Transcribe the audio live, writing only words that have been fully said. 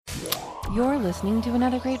You're listening to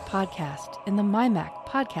another great podcast in the MyMac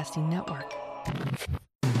Podcasting Network.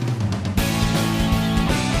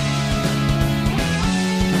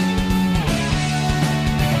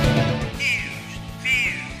 News,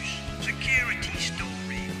 views, security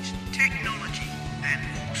stories, technology, and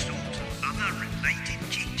all sorts of other related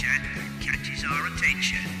chit-chat that catches our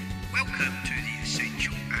attention. Welcome to the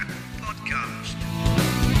Essential Apple Podcast.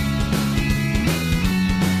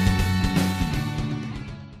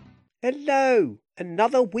 Hello!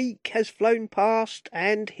 Another week has flown past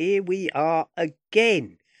and here we are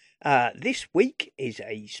again. This week is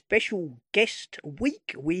a special guest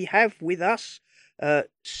week. We have with us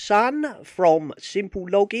Sun from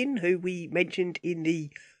SimpleLogin, who we mentioned in the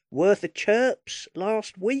Worth of Chirps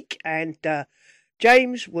last week, and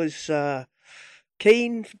James was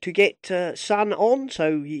keen to get Sun on,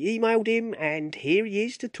 so he emailed him, and here he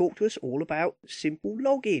is to talk to us all about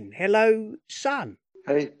SimpleLogin. Hello, Sun.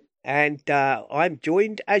 Hey. And I'm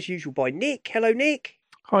joined, as usual, by Nick. Hello, Nick.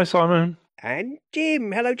 Hi, Simon. And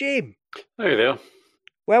Jim. Hello, Jim. Hey there.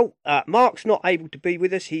 Well, Mark's not able to be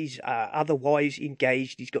with us. He's otherwise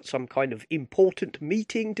engaged. He's got some kind of important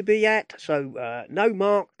meeting to be at. So, no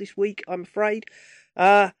Mark this week, I'm afraid.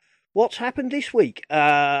 What's happened this week?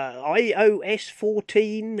 iOS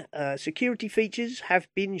 14 security features have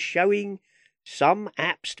been showing some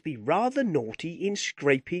apps to be rather naughty in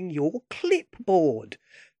scraping your clipboard.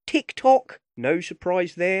 TikTok, no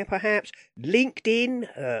surprise there perhaps.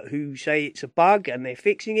 LinkedIn, who say it's a bug and they're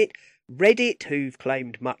fixing it. Reddit, who've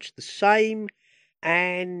claimed much the same.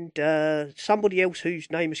 And somebody else whose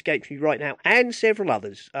name escapes me right now. And several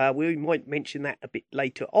others. We might mention that a bit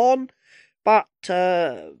later on. But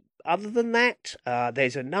other than that,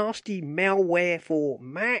 there's a nasty malware for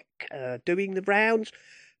Mac doing the rounds.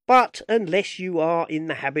 But unless you are in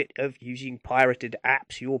the habit of using pirated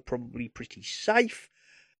apps, you're probably pretty safe.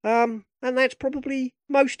 And that's probably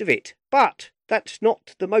most of it. But that's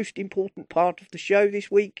not the most important part of the show this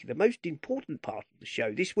week. The most important part of the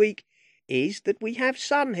show this week is that we have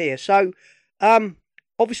Sun here. So,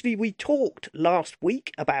 obviously we talked last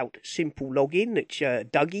week about SimpleLogin, which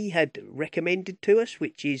Dougie had recommended to us,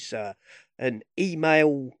 which is an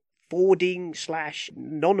email forwarding /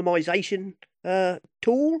 anonymization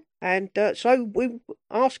tool. And so we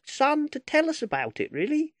asked Sun to tell us about it,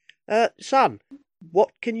 really. Sun,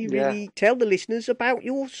 what can you really tell the listeners about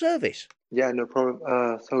your service? Yeah, no problem.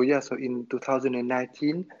 So in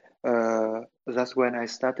 2019, that's when I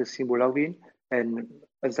started SimpleLogin, and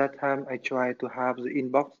at that time I tried to have the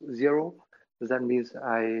inbox zero. That means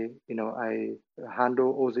I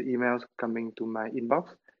handle all the emails coming to my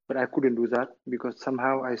inbox, but I couldn't do that because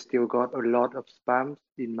somehow I still got a lot of spams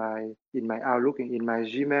in my Outlook and in my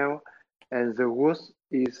Gmail. And the worst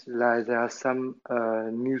is like there are some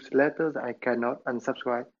newsletters I cannot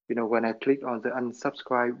unsubscribe. When I click on the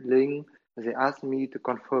unsubscribe link, they ask me to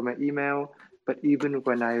confirm my email. But even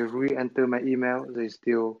when I re-enter my email, they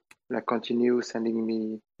still continue sending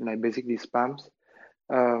me basically spams.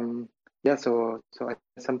 So I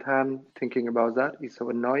sometimes thinking about that is so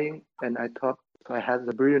annoying, and I thought so I had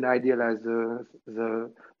the brilliant idea the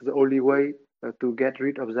only way to get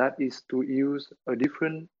rid of that is to use a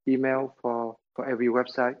different email for every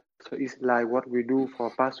website. So it's like what we do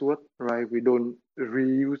for password, right? We don't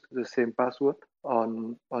reuse the same password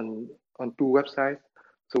on two websites.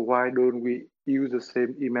 So why don't we use the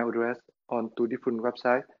same email address on two different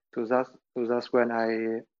websites? So that's when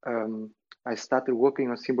I started working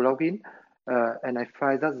on SimpleLogin, and I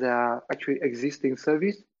find that there are actually existing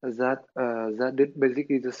services that did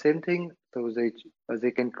basically the same thing. So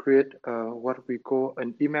they can create what we call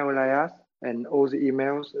an email alias, and all the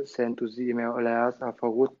emails sent to the email alias are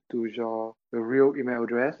forwarded to your real email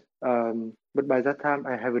address. But by that time,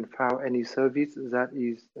 I haven't found any service that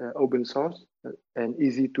is open source and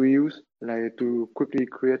easy to use, like to quickly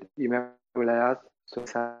create email alias. So I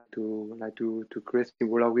decided to create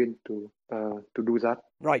SimpleLogin to do that.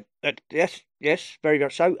 Right. Yes, very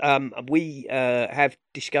much so. We have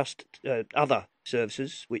discussed other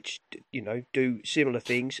services which do similar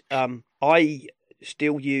things. I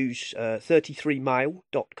still use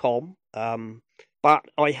 33mail.com, but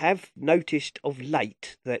I have noticed of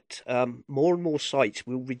late that more and more sites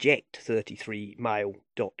will reject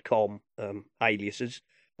 33mail.com aliases.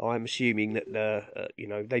 I'm assuming that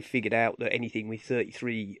they figured out that anything with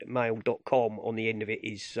 33mail.com on the end of it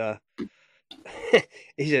is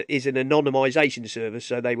is an anonymization service,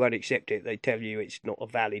 so they won't accept it. They tell you it's not a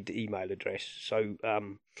valid email address. So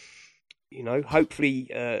hopefully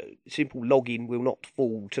SimpleLogin will not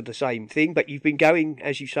fall to the same thing. But you've been going,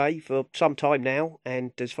 as you say, for some time now,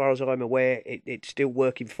 and as far as I'm aware, it's still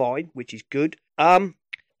working fine, which is good.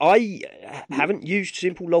 I haven't used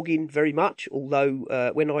SimpleLogin very much,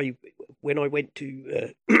 although when I went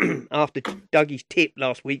to after Dougie's tip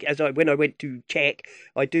last week, when I went to check,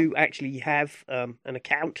 I do actually have an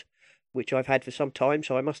account which I've had for some time,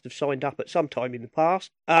 so I must have signed up at some time in the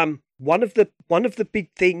past. One of the big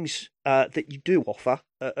things that you do offer,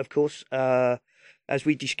 of course, as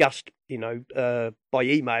we discussed, by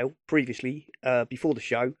email previously before the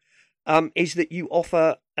show, is that you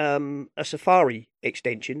offer a Safari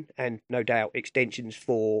extension, and no doubt extensions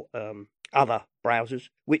for other browsers,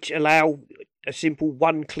 which allow a simple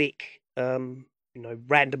one-click,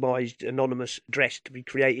 randomized anonymous address to be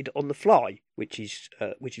created on the fly, which is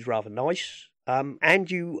rather nice. And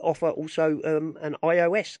you offer also an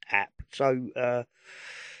iOS app. So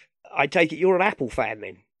I take it you're an Apple fan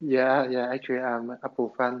then? Yeah. Actually, I'm an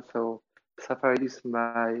Apple fan, so Safari is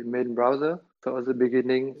my main browser. So at the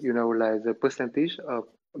beginning, like the percentage of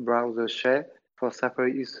browser share for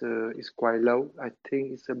Safari is quite low. I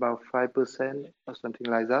think it's about 5% or something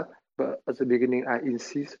like that. But at the beginning, I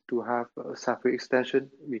insist to have a Safari extension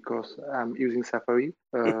because I'm using Safari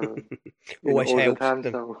Always all the helps time.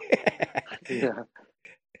 them. So yeah.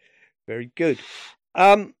 Very good.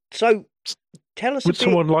 So tell us Would a bit.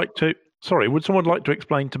 someone like to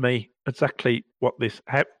explain to me exactly what this?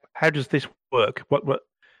 How does this work? What?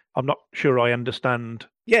 I'm not sure I understand.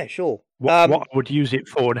 Yeah, sure. What I would use it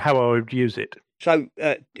for and how I would use it. So,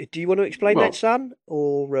 do you want to explain that, son,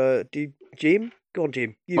 or do Jim? Go on,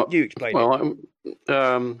 Jim. You explain it.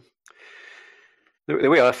 The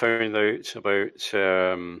way I found out about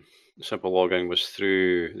SimpleLogin was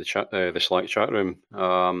through the Slack chat room.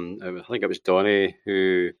 I think it was Donnie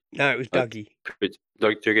who. No, it was Dougie.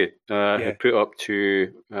 Dougie had put up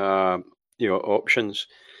two options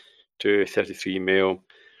to 33 mail,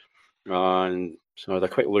 and so I had a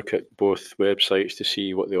quick look at both websites to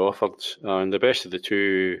see what they offered, and the best of the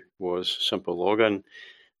two was SimpleLogin.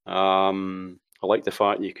 I like the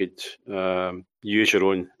fact you could use your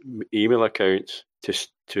own email account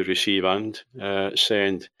to receive and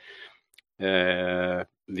send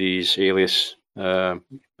these alias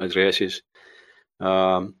addresses,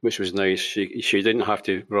 which was nice. She didn't have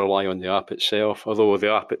to rely on the app itself, although the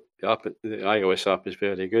iOS app is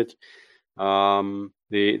very good. The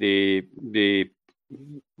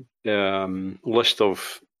list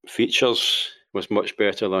of features was much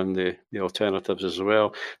better than the alternatives as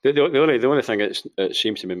well. The only thing it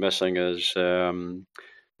seems to be missing is the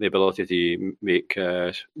ability to make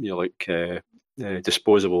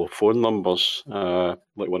disposable phone numbers, like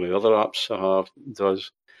one of the other apps I have does.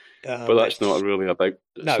 But that's not really a big.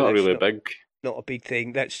 It's not really big. Not a big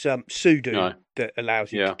thing. That's Sudo that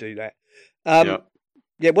allows you to do that.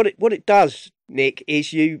 What it does, Nick,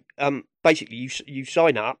 is you basically you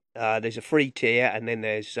sign up. There's a free tier, and then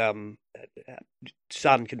there's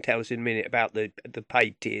Sun can tell us in a minute about the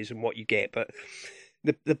paid tiers and what you get. But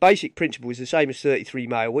the basic principle is the same as 33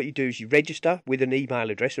 Mail. What you do is you register with an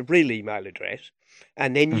email address, a real email address,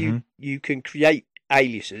 and then you can create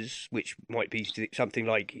aliases, which might be something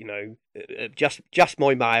like just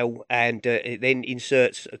my mail, and it then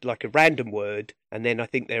inserts like a random word, and then I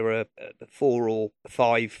think there are 4 or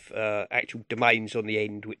 5 actual domains on the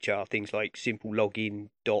end, which are things like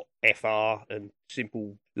SimpleLogin.fr and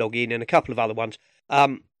SimpleLogin and a couple of other ones.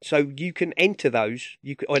 So you can enter those.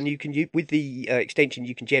 With the extension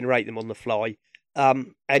you can generate them on the fly.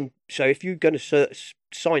 And so if you're going to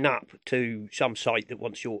sign up to some site that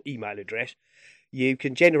wants your email address, you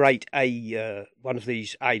can generate a one of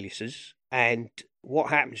these aliases, and what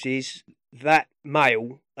happens is that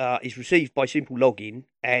mail is received by SimpleLogin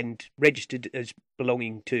and registered as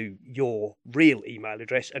belonging to your real email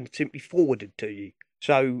address and simply forwarded to you.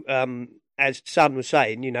 So, as Sun was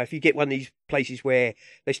saying, if you get one of these places where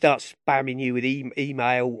they start spamming you with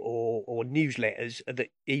email or newsletters, that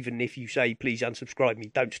even if you say, please unsubscribe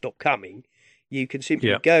me, don't stop coming, you can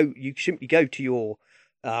simply go to your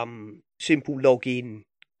SimpleLogin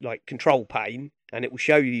control pane, and it will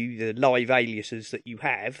show you the live aliases that you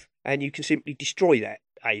have, and you can simply destroy that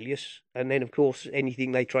alias, and then of course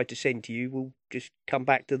anything they try to send to you will just come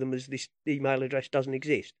back to them as this email address doesn't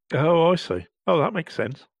exist. Oh, I see. Oh, that makes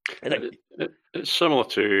sense. It's similar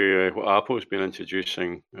to what Apple's been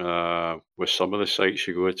introducing with some of the sites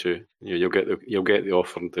you go to. You'll get the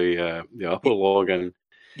offer the Apple login.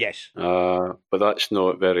 Yes. But that's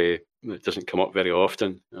not very. It doesn't come up very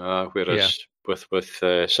often. Whereas with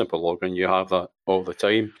SimpleLogin, you have that all the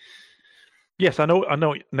time. Yes, I know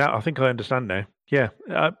now. I think I understand now. Yeah.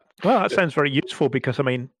 Well, that sounds very useful because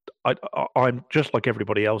I'm just like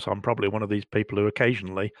everybody else. I'm probably one of these people who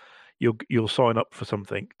occasionally you'll sign up for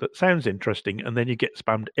something that sounds interesting, and then you get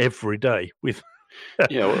spammed every day with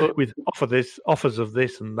with offers of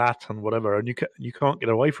this and that and whatever, and you can't get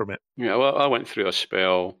away from it. Yeah, well, I went through a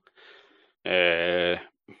spell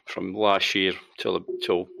from last year till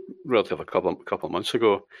relatively a couple of months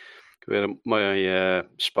ago, where my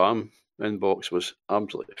spam inbox was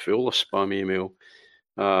absolutely full of spam email.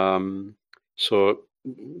 So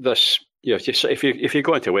this, if you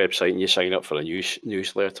go into a website and you sign up for a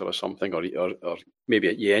newsletter or something, or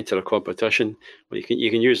maybe you enter a competition, well, you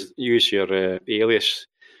can use your alias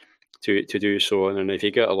to do so, and if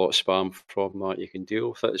you get a lot of spam from that, you can deal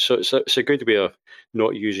with it. So it's a good way of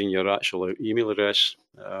not using your actual email address.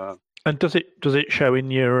 And does it show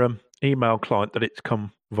in your email client that it's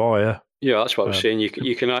come via? Yeah, that's what I was saying.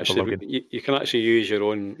 You can actually use your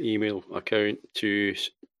own email account to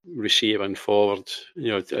receive and forward,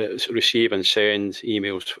 receive and send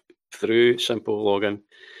emails through SimpleLogin.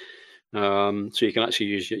 So you can actually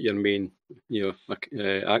use your main,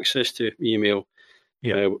 access to email.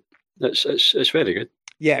 Yeah, it's very good.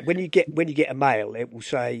 Yeah, when you get a mail, it will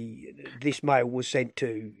say this mail was sent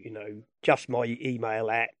to just my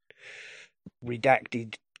email at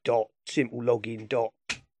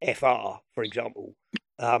redacted.simplelogin.fr, for example.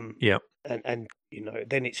 Yeah. And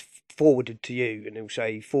then it's forwarded to you, and it'll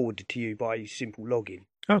say forwarded to you by SimpleLogin.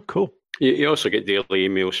 Oh, cool. You also get daily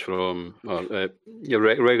emails from,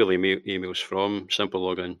 regular emails from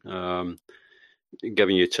SimpleLogin,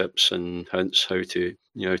 giving you tips and hints how to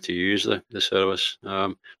use the service.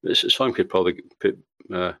 Someone could probably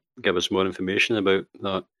give us more information about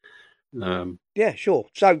that. Yeah, sure.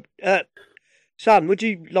 So, Son, would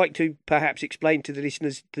you like to perhaps explain to the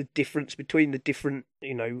listeners the difference between the different,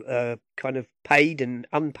 kind of paid and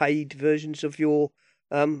unpaid versions of your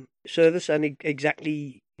service, and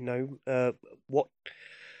exactly, what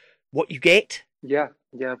you get? Yeah,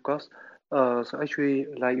 of course. So actually,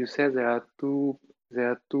 like you said, there are two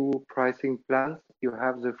pricing plans. You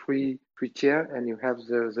have the free tier and you have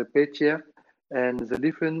the paid tier, and the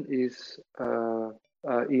difference is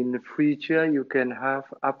in the free tier you can have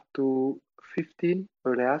up to 15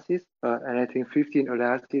 aliases, and I think 15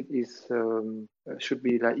 aliases is should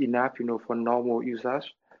be like enough, for normal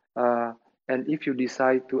usage. And if you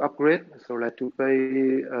decide to upgrade, so like to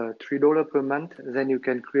pay $3 per month, then you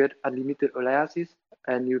can create unlimited aliases,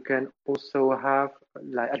 and you can also have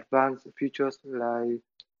like advanced features like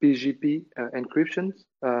PGP encryptions.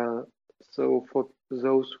 So for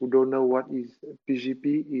those who don't know what is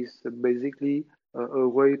PGP, is basically a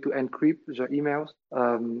way to encrypt your emails,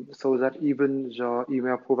 so that even your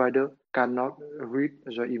email provider cannot read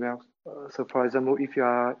your emails. So for example, if you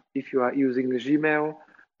are using Gmail,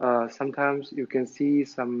 sometimes you can see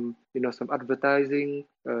some advertising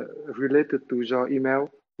related to your email.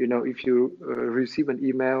 If you receive an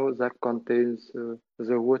email that contains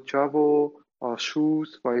the word travel or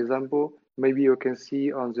shoes, for example, maybe you can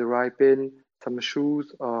see on the right pane some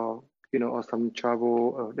shoes or some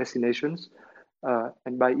travel destinations.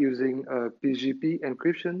 And by using PGP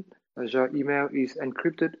encryption, your email is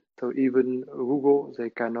encrypted, so even Google, they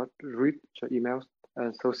cannot read your emails.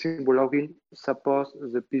 So SimpleLogin supports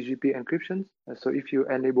the PGP encryption. So if you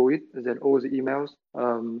enable it, then all the emails,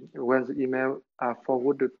 when the email are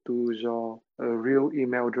forwarded to your real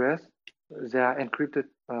email address, they are encrypted.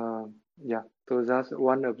 So that's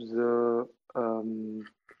one of the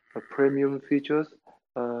premium features.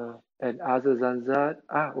 And other than that,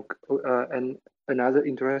 and another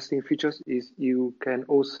interesting features is you can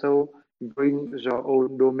also bring your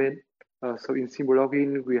own domain. So in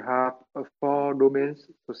SimpleLogin, we have 4 domains,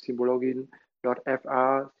 so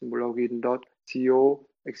SimpleLogin.fr, SimpleLogin.co,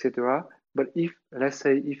 etc. But let's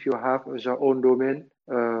say if you have your own domain,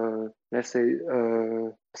 let's say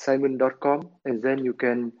Simon.com, and then you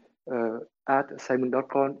can add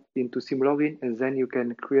Simon.com into SimpleLogin, and then you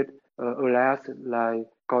can create alias like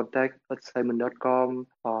contact@simon.com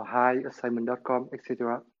or hi@simon.com,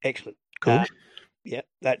 etc. Excellent. Cool. Yeah,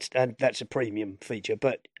 that's a premium feature,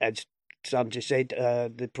 but as Sam just said,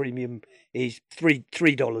 the premium is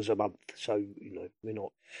 $3 a month. So we're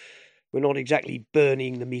not exactly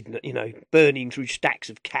burning the midnight, burning through stacks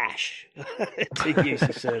of cash to use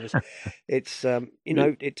the service. It's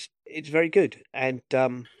it's very good, and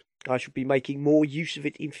I should be making more use of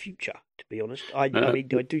it in future. To be honest, I mean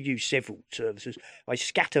I do use several services. I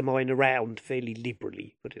scatter mine around fairly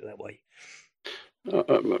liberally, put it that way.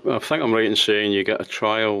 I think I'm right in saying you get a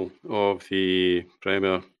trial of the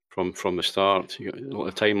Premier from the start. You got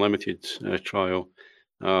a time limited trial.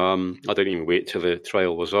 I didn't even wait till the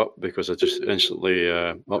trial was up because I just instantly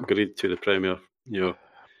upgraded to the Premier.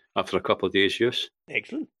 After a couple of days use.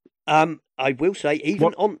 Excellent. I will say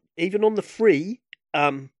even on the free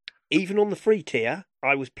tier,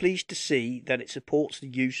 I was pleased to see that it supports the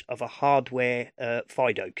use of a hardware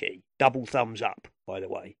FIDO key. Double thumbs up, by the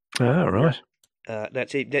way. Oh, right.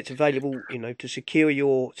 That's it. That's available, to secure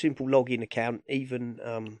your SimpleLogin account. Even,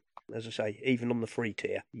 as I say, even on the free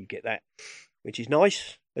tier, you get that, which is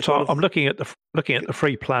nice. So I'm looking at the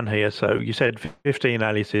free plan here. So you said 15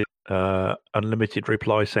 aliases, unlimited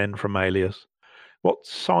reply send from alias. What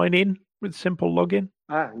sign in with SimpleLogin?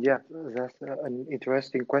 Yeah, that's an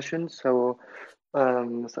interesting question. So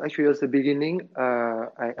actually, at the beginning,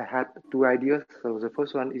 I had two ideas. So the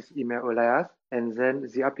first one is email alias, and then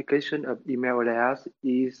the application of email alias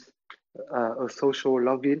is a social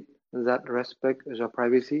login that respects your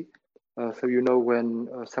privacy. So when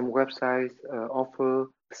some websites offer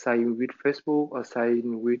sign with Facebook or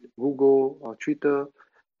sign with Google or Twitter,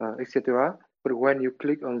 etc. But when you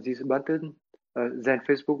click on this button, then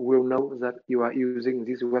Facebook will know that you are using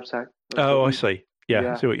this website. I see.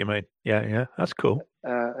 Yeah, I see what you mean. Yeah, that's cool.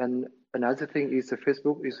 And another thing is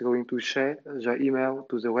Facebook is going to share your email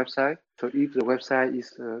to the website. So if the website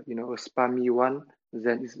is, a spammy one,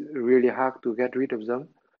 then it's really hard to get rid of them.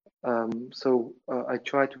 So I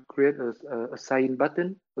try to create a sign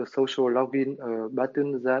button, a social login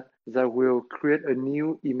button that will create a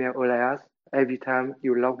new email alias every time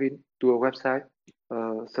you log in to a website.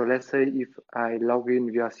 So let's say if I log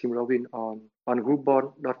in via SimLogin on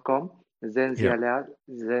groupon.com, then the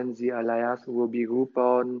alias will be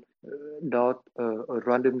groupon dot a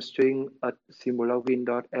random string at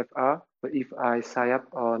simulogin.fr. But if I sign up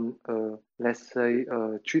on let's say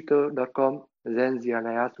twitter.com, then the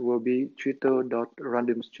alias will be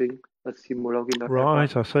twitter.randomstring at simulogin.fr.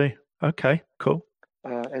 Right, I see. Okay, cool.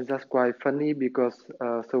 And that's quite funny because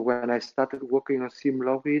so when I started working on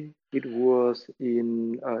SimLogin, it was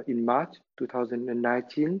in March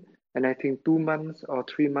 2019, and I think 2 months or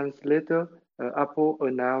 3 months later, Apple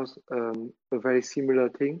announced a very similar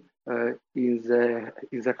thing in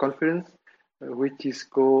the conference, which is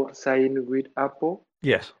called Sign with Apple.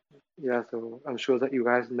 Yes. Yeah, so I'm sure that you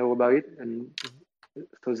guys know about it, and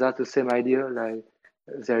so that's the same idea. Like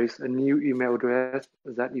there is a new email address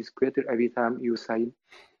that is created every time you sign.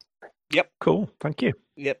 Yep. Cool. Thank you.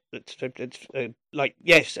 Yep. That's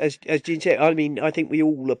yes, as Dean said. I mean, I think we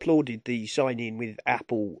all applauded the sign in with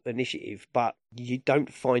Apple initiative, but you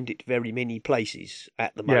don't find it very many places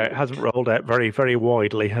at the moment. Yeah, it hasn't rolled out very, very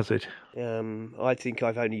widely, has it? I think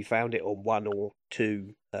I've only found it on one or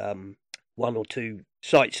two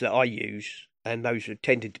sites that I use, and those have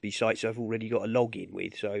tended to be sites I've already got a login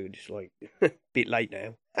with. So it's like a bit late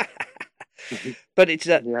now. But it's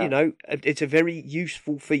it's a very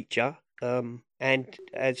useful feature, and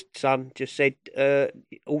as Sun just said,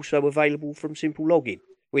 also available from SimpleLogin,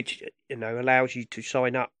 which allows you to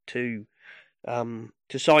sign up to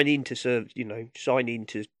sign into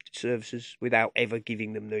services without ever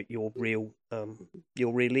giving them your real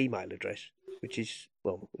email address, which is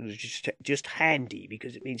just handy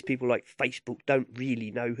because it means people like Facebook don't really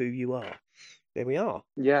know who you are. There we are.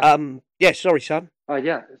 Yeah. Sorry, Son.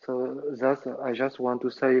 Yeah. So that's I just want to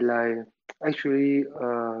say actually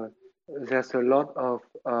there's a lot of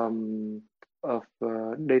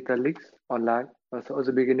data leaks online. So at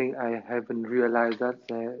the beginning, I haven't realized that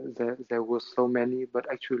there was so many, but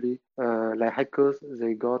actually, hackers,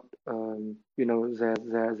 they got there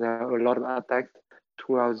are a lot of attacks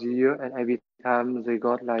throughout the year, and every time they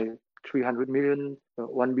got 300 million,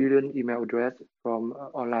 1 billion email address from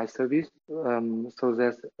online service. So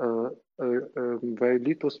there's a very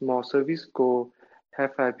little small service called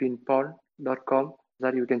haveibeenpwned.com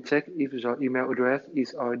that you can check if your email address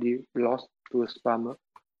is already lost to a spammer.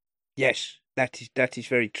 Yes, that is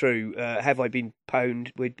very true. Have I been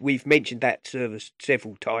pwned? We've mentioned that service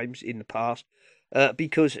several times in the past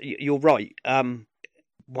because you're right.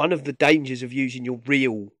 One of the dangers of using your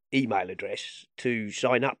real email address to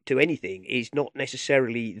sign up to anything is not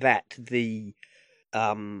necessarily that the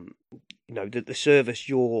service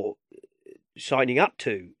you're signing up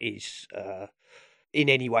to is in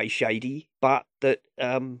any way shady, but that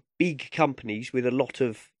big companies with a lot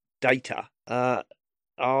of data are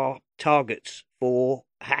targets for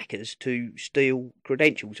hackers to steal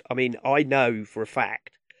credentials. I mean, I know for a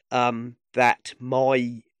fact that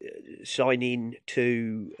my sign in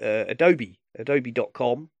to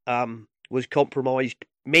Adobe.com was compromised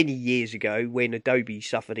many years ago when Adobe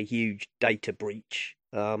suffered a huge data breach.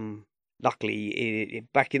 Luckily,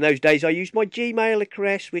 back in those days, I used my Gmail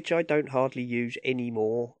address, which I don't hardly use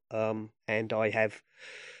anymore, and I have,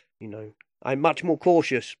 I'm much more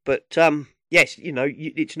cautious. But yes,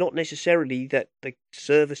 it's not necessarily that the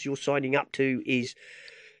service you're signing up to is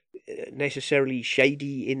necessarily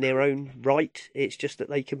shady in their own right. It's just that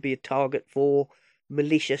they can be a target for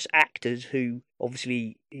malicious actors who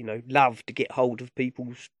obviously, love to get hold of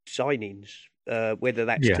people's sign-ins, whether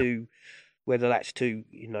that's to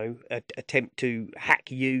attempt to hack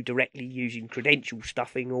you directly using credential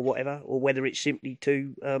stuffing or whatever, or whether it's simply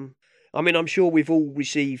to, I'm sure we've all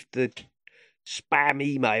received the spam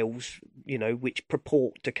emails, which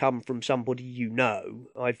purport to come from somebody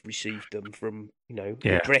I've received them from,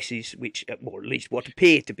 addresses which, or at least what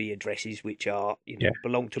appear to be addresses which are,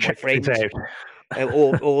 belong to my friends.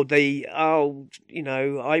 or the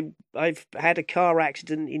I've had a car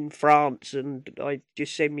accident in France and I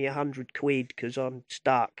just send me £100 because I'm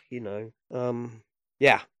stuck.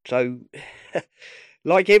 So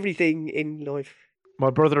like everything in life. My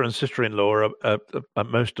brother and sister-in-law are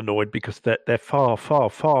most annoyed because they're far, far,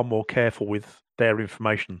 far more careful with their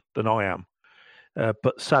information than I am.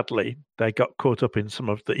 But sadly, they got caught up in some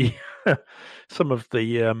of the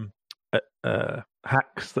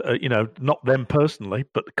hacks that are, not them personally,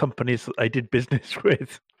 but the companies that they did business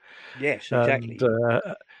with. Yes, exactly.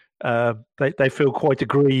 And they feel quite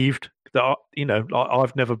aggrieved that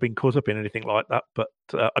I've never been caught up in anything like that, but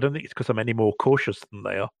I don't think it's because I'm any more cautious than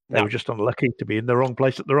they are. They were just unlucky to be in the wrong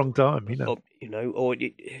place at the wrong time.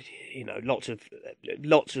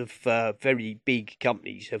 Lots of very big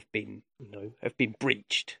companies have been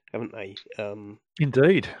breached, haven't they?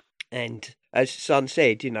 Indeed. And as Son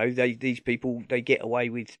said, these people, they get away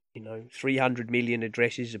with 300 million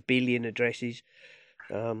addresses, 1 billion addresses.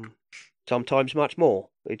 Sometimes much more,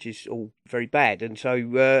 which is all very bad. And so,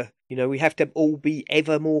 we have to all be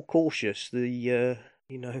ever more cautious. The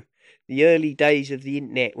early days of the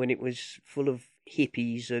internet, when it was full of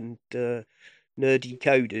hippies and nerdy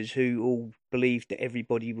coders who all believed that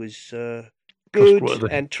everybody was good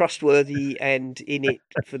and trustworthy and in it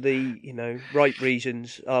for the right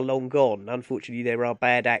reasons, are long gone. Unfortunately, there are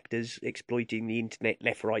bad actors exploiting the internet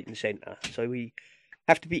left, right, and centre. So we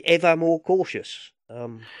have to be ever more cautious.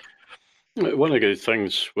 One of the good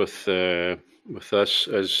things with this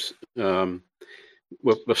is we've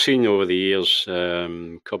seen over the years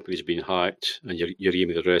companies being hacked and your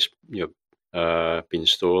email address being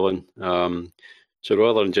stolen. So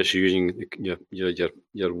rather than just using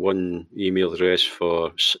your one email address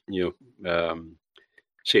for say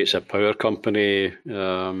it's a power company,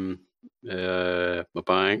 a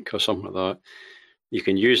bank or something like that, you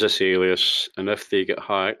can use this alias, and if they get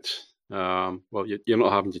hacked, you're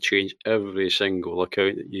not having to change every single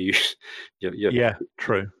account that you use.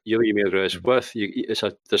 True. Your email address it's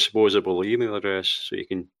a disposable email address, so you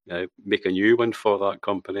can make a new one for that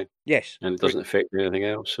company. Yes, and it doesn't affect anything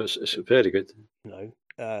else. So it's very good.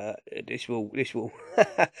 This will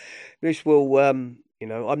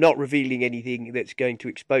I'm not revealing anything that's going to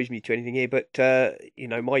expose me to anything here, but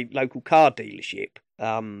my local car dealership,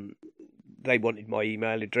 they wanted my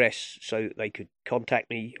email address so that they could contact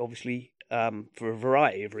me, obviously, for a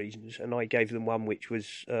variety of reasons. And I gave them one which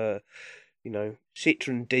was,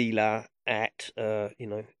 Citroen dealer at,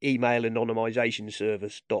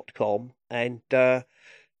 emailanonymizationservice.com. And they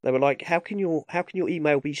were like, how can your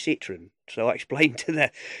email be Citroen? So I explained to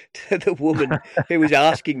the woman who was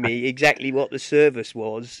asking me exactly what the service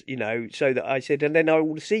was, so that I said, and then I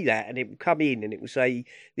will see that, and it will come in, and it will say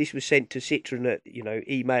this was sent to Citroen at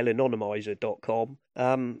emailanonymizer.com,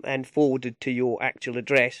 and forwarded to your actual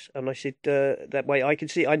address. And I said, that way I can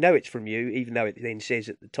see, I know it's from you, even though it then says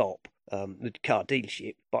at the top, the car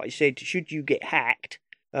dealership. But I said, should you get hacked,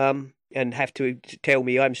 and have to tell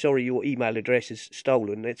me, I'm sorry, your email address is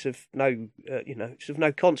stolen, it's of no, it's of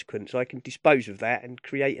no consequence. I can dispose of that and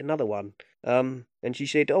create another one. And she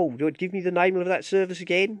said, "Oh, give me the name of that service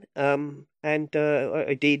again." And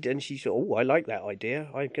I did, and she said, "Oh, I like that idea.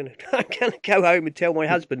 I'm gonna go home and tell my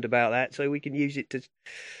husband about that, so we can use it to."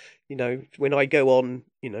 When I go on,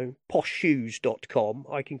 poshshoes.com,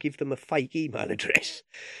 I can give them a fake email address.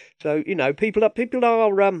 So, people are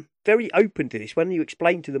very open to this. When you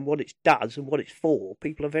explain to them what it does and what it's for,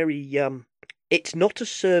 people are very. It's not a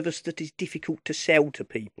service that is difficult to sell to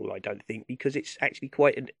people, I don't think, because it's actually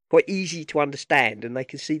quite easy to understand, and they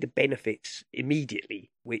can see the benefits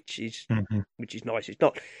immediately, which is nice. It's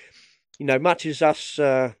not, much as us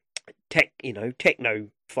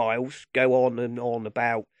technophiles go on and on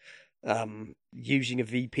about using a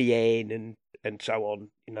VPN and so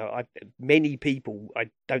on. Many people, I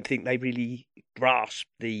don't think they really grasp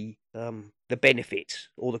the benefits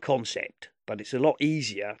or the concept. But it's a lot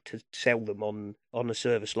easier to sell them on a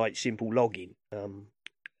service like SimpleLogin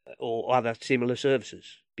or other similar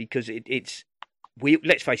services, because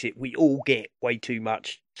let's face it, we all get way too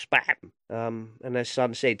much spam. And as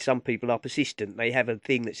Son said, some people are persistent. They have a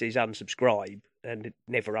thing that says unsubscribe, and it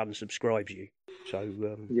never unsubscribes you. So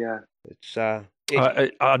Yeah. it's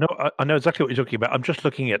I know exactly what you're talking about. I'm just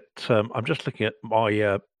looking at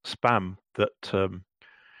my spam that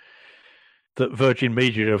Virgin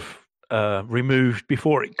Media have removed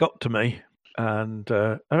before it got to me, and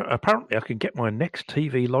apparently I can get my next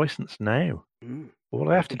TV license now. All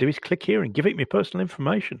I have to do is click here and give it my personal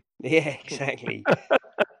information. Yeah, exactly.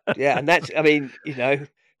 Yeah, and that's, I mean,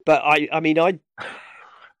 but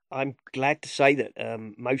I'm glad to say that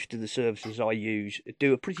most of the services I use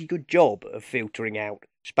do a pretty good job of filtering out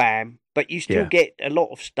spam, but you still get a lot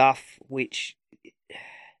of stuff which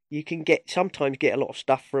you can sometimes get a lot of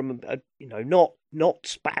stuff from, not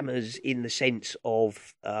spammers in the sense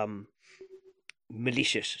of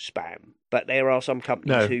malicious spam, but there are some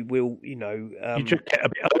companies who will, you just get a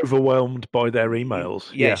bit overwhelmed by their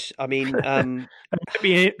emails. Yes, I mean,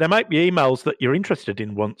 there might be emails that you're interested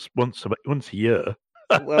in once a year.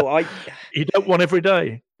 Well, you don't want every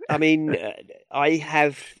day. I mean, I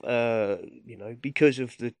have, because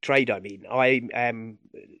of the trade I'm in, I am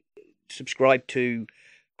subscribed to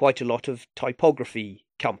quite a lot of typography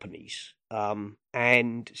companies.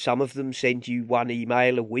 And some of them send you one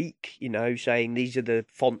email a week, saying these are the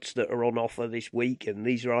fonts that are on offer this week and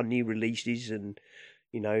these are our new releases and,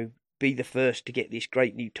 be the first to get this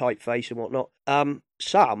great new typeface and whatnot.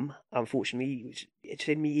 Some, unfortunately,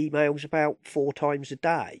 send me emails about 4 times a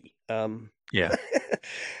day. Yeah.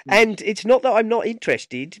 And it's not that I'm not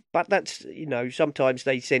interested, but that's, sometimes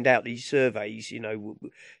they send out these surveys, do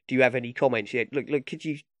you have any comments yet? Look, could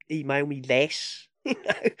you email me less?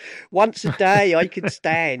 Once a day I could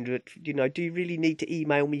stand, but do you really need to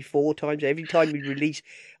email me 4 times every time we release?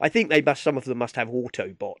 I think some of them must have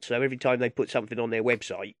Autobot, so every time they put something on their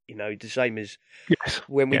website, the same as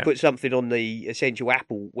when we put something on the Essential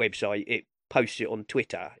Apple website, it posts it on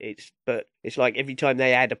Twitter. It's like every time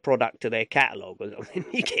they add a product to their catalogue or something,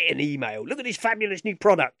 you get an email. Look at this fabulous new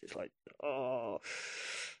product. It's like, oh,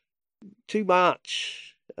 too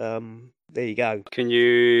much. There you go. Can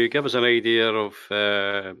you give us an idea of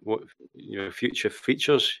what future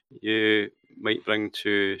features you might bring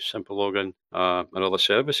to SimpleLogin and other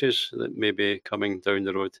services that may be coming down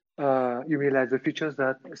the road? You mean like the features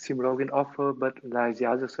that SimpleLogin offer, but like the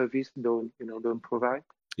other service don't provide?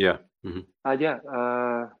 Yeah. Mm-hmm.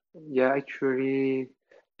 Actually,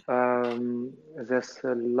 there's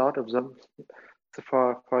a lot of them. So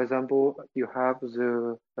for example, you have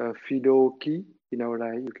the Fido key.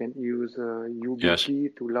 Like you can use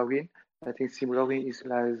YubiKey to log in. I think SimpleLogin is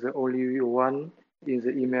like the only one in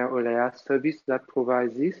the email alias service that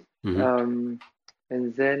provides this. Mm-hmm.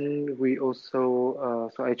 And then we also,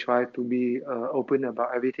 so I try to be open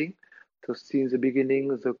about everything. So since the beginning,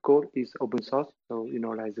 the code is open source. So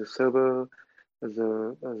like the server,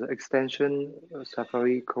 the extension,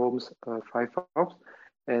 Safari, Chrome, Firefox,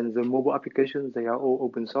 and the mobile applications, they are all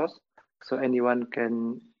open source. So anyone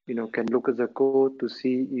can look at the code to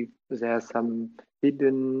see if there's some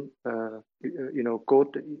hidden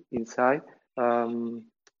code inside.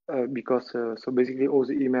 Because so basically all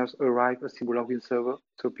the emails arrive at SimpleLogin server,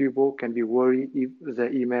 so people can be worried if the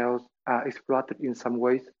emails are exploited in some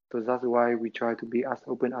ways. So that's why we try to be as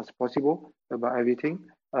open as possible about everything.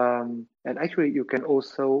 And actually, you can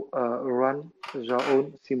also run your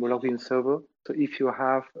own SimpleLogin server. So if you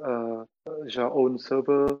have your own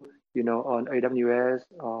server, on AWS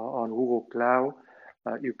or on Google Cloud,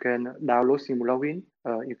 you can download SimpleLogin.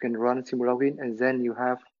 You can run SimpleLogin, and then you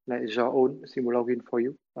have like your own SimpleLogin for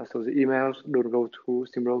you. So the emails don't go through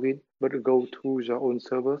SimpleLogin, but go through your own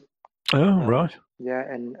servers. Oh, right. Yeah,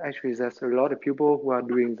 and actually, there's a lot of people who are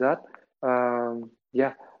doing that. And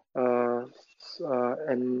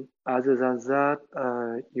other than that,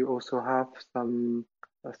 you also have some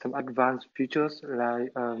advanced features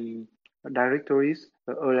like directories,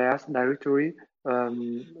 alias directory,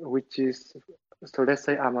 which is, so let's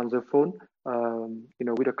say I'm on the phone,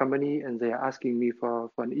 with a company, and they are asking me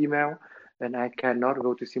for an email, and I cannot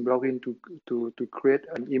go to SimpleLogin to create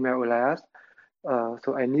an email alias.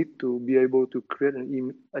 So I need to be able to create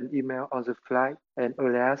an email on the fly, and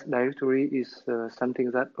alias directory is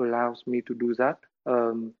something that allows me to do that.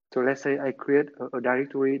 So let's say I create a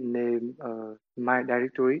directory named my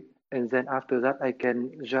directory, and then after that I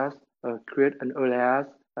can just create an alias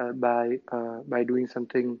by doing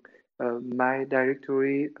something my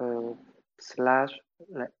directory slash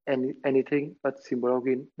like anything at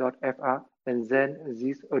SimpleLogin.fr, and then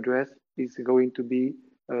this address is going to be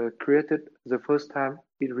created the first time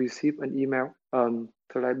it received an email. So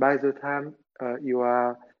like by the time you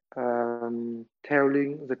are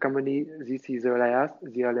telling the company this is the alias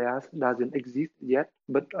doesn't exist yet,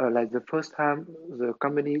 but like the first time the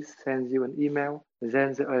company sends you an email,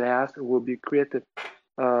 then the alias will be created.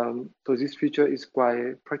 So this feature is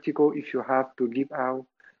quite practical if you have to give out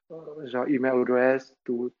your email address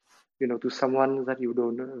to to someone that you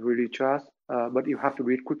don't really trust, but you have to do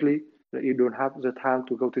it quickly. You don't have the time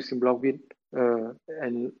to go to SimpleLogin,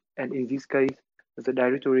 and in this case, the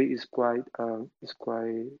directory is quite good.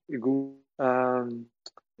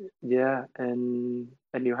 Yeah, and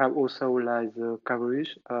you have also like the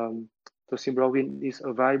coverage. So SimpleLogin is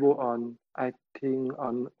available on, I think,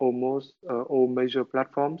 on almost all major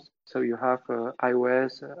platforms. So you have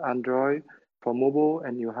iOS, Android for mobile,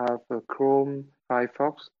 and you have Chrome,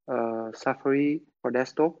 Firefox, Safari for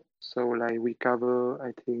desktop. So like we cover,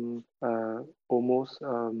 I think, almost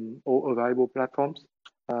all available platforms.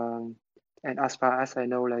 And as far as I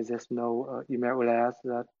know, like there's no email alias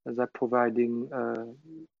that providing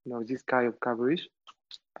this kind of coverage.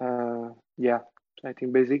 Yeah, I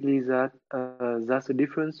think basically that's the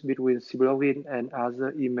difference between SimpleLogin and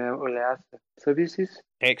other email alias services.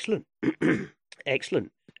 Excellent,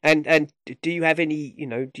 excellent. And do you have any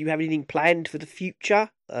do you have anything planned for the future,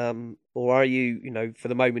 or are you for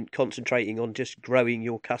the moment concentrating on just growing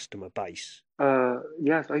your customer base?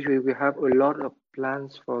 Yes, actually, we have a lot of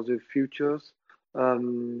plans for the futures.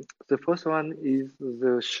 The first one is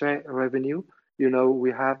the share revenue. We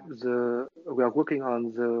are working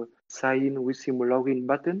on the sign in with SimpleLogin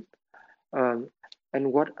button.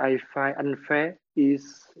 And what I find unfair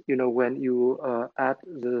is, when you add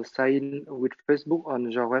the sign with Facebook on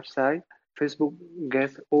your website, Facebook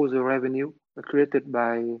gets all the revenue created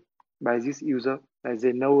by this user. As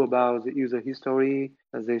they know about the user history,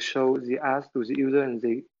 as they show the ads to the user, and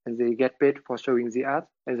they get paid for showing the ads,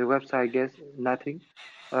 and the website gets nothing.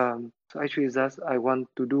 So actually, that I want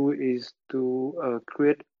to do is to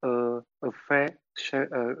create a fair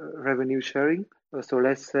revenue sharing. So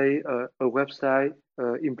let's say a website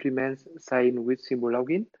implements sign with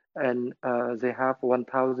SimpleLogin, and they have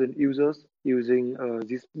 1,000 users using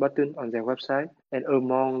this button on their website. And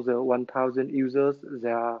among the 1,000 users,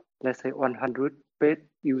 there are, let's say, 100 paid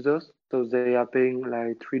users. So they are paying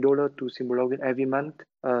like $3 to SimpleLogin every month.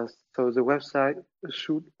 So the website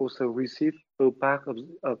should also receive a part of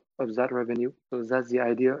that revenue. So that's the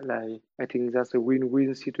idea. Like, I think that's a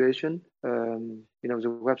win-win situation. The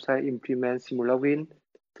website implements SimpleLogin,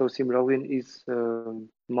 so SimpleLogin is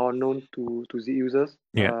more known to the users.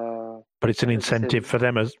 Yeah, but it's an incentive for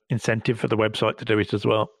them, as incentive for the website to do it as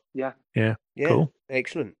well. Yeah. Cool.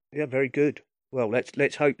 Excellent. Yeah, very good. Well,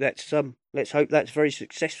 let's hope that's very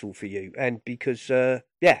successful for you, and because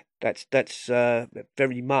that's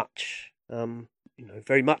very much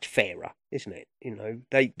very much fairer, isn't it?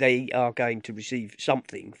 They are going to receive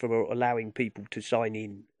something for allowing people to sign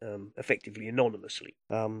in effectively anonymously.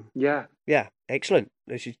 Yeah, excellent.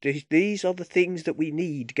 These are the things that we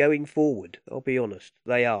need going forward. I'll be honest,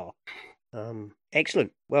 they are.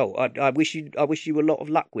 Excellent. Well, I wish you a lot of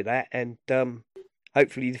luck with that, and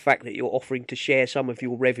hopefully the fact that you're offering to share some of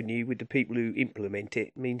your revenue with the people who implement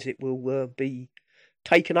it means it will be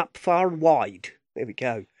taken up far and wide. There we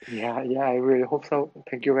go. Yeah, I really hope so.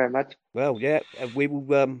 Thank you very much. Well, yeah, we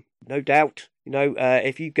will no doubt.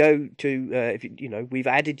 If you go to, we've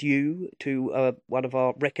added you to one of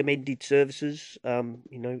our recommended services,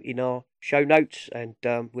 in our show notes, and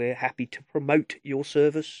we're happy to promote your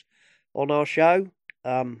service on our show.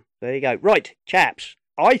 There you go. Right, chaps,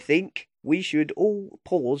 I think we should all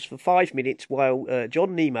pause for 5 minutes while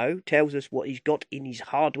John Nemo tells us what he's got in his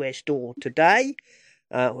hardware store today,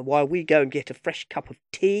 while we go and get a fresh cup of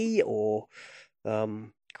tea or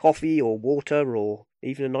coffee or water or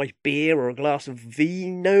even a nice beer or a glass of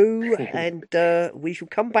vino, and we shall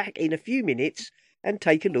come back in a few minutes and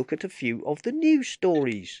take a look at a few of the news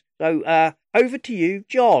stories. So over to you,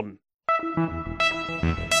 John.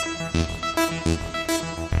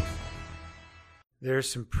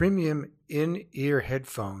 There's some premium in-ear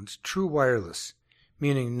headphones, true wireless,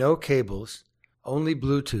 meaning no cables, only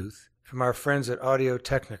Bluetooth, from our friends at Audio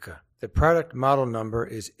Technica. The product model number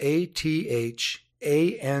is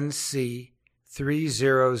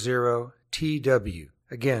ATH-ANC300TW.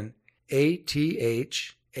 Again,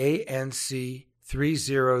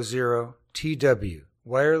 ATH-ANC300TW.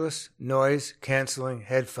 Wireless noise canceling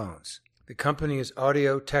headphones. The company is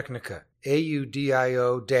Audio Technica.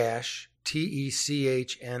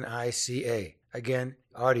 AUDIO-TECHNICA. Again,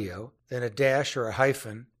 audio, then a dash or a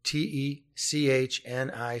hyphen,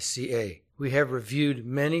 TECHNICA. We have reviewed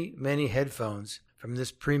many headphones from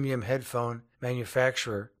this premium headphone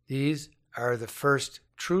manufacturer. These are the first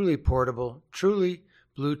truly portable, truly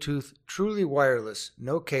Bluetooth, truly wireless,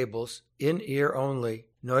 no cables, in-ear only,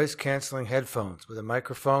 noise-canceling headphones with a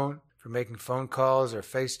microphone for making phone calls or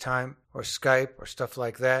FaceTime or Skype or stuff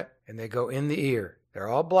like that, and they go in the ear. They're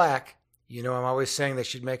all black. You know, I'm always saying they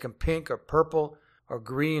should make them pink or purple or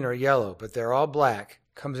green or yellow, but they're all black.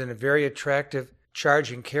 Comes in a very attractive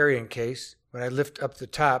charging carrying case. When I lift up the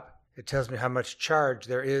top, it tells me how much charge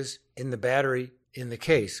there is in the battery in the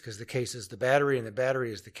case, because the case is the battery and the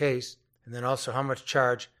battery is the case, and then also how much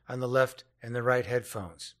charge on the left and the right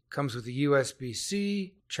headphones. Comes with a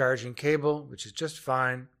USB-C charging cable, which is just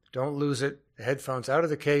fine. Don't lose it. The headphones out of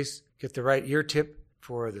the case. Get the right ear tip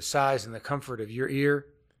for the size and the comfort of your ear.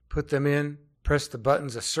 Put them in. Press the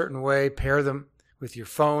buttons a certain way. Pair them with your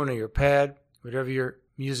phone or your pad, whatever your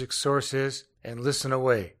music source is, and listen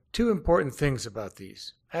away. 2 important things about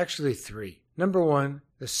these. Actually 3. Number 1,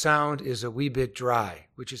 the sound is a wee bit dry,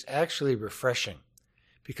 which is actually refreshing,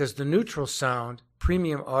 because the neutral sound,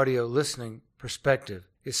 premium audio listening perspective,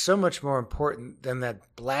 is so much more important than that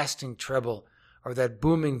blasting treble or that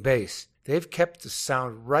booming bass. They've kept the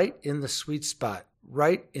sound right in the sweet spot,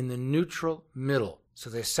 right in the neutral middle. So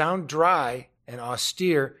they sound dry and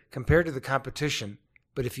austere compared to the competition,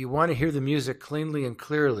 but if you want to hear the music cleanly and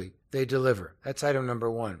clearly, they deliver. That's item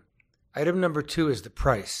number 1. Item number 2 is the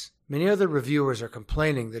price. Many other reviewers are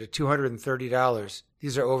complaining that at $230,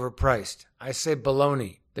 these are overpriced. I say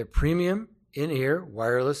baloney. They're premium, in-ear,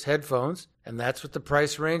 wireless headphones, and that's what the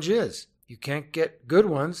price range is. You can't get good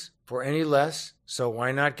ones for any less, so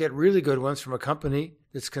why not get really good ones from a company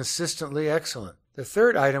that's consistently excellent? The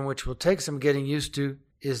third item, which will take some getting used to,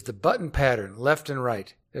 is the button pattern, left and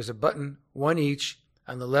right. There's a button, one each,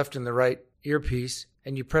 on the left and the right earpiece,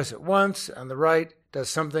 and you press it once on the right, it does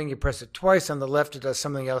something. You press it twice on the left, it does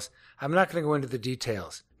something else. I'm not going to go into the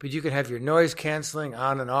details, but you can have your noise canceling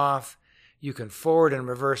on and off. You can forward and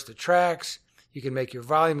reverse the tracks. You can make your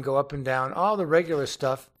volume go up and down, all the regular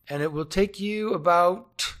stuff, and it will take you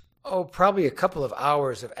about, probably a couple of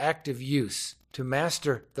hours of active use to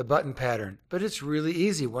master the button pattern. But it's really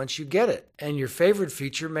easy once you get it. And your favorite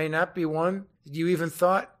feature may not be one that you even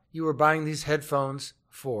thought you were buying these headphones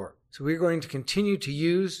for. So we're going to continue to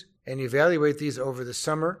use and evaluate these over the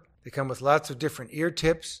summer. They come with lots of different ear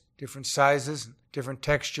tips, different sizes, different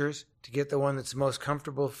textures to get the one that's most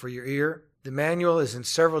comfortable for your ear. The manual is in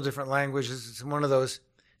several different languages. It's one of those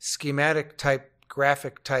schematic type,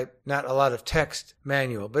 graphic type, not a lot of text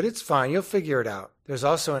manual, but it's fine. You'll figure it out. There's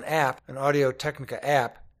also an app, an Audio-Technica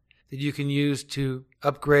app, that you can use to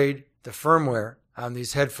upgrade the firmware on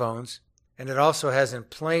these headphones. And it also has in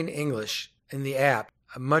plain English in the app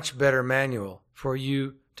a much better manual for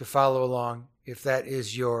you to follow along if that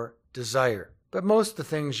is your desire. But most of the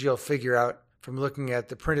things you'll figure out from looking at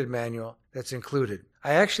the printed manual that's included.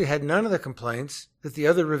 I actually had none of the complaints that the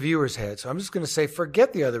other reviewers had, so I'm just going to say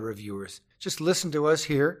forget the other reviewers. Just listen to us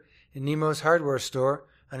here in Nemo's Hardware Store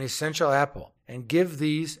on Essential Apple and give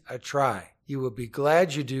these a try. You will be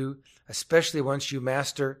glad you do, especially once you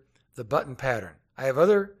master the button pattern. I have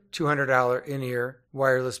other $200 in-ear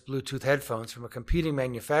wireless Bluetooth headphones from a competing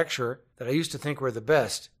manufacturer that I used to think were the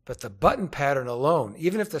best, but the button pattern alone,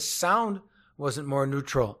 even if the sound wasn't more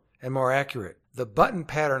neutral and more accurate, the button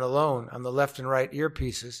pattern alone on the left and right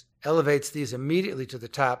earpieces elevates these immediately to the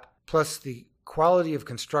top, plus the quality of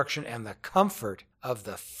construction and the comfort of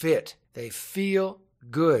the fit. They feel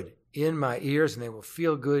good in my ears, and they will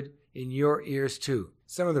feel good in your ears too.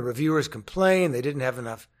 Some of the reviewers complained they didn't have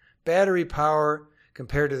enough battery power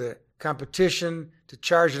compared to the competition to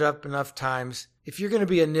charge it up enough times. If you're going to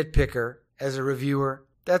be a nitpicker as a reviewer,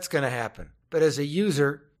 that's going to happen. But as a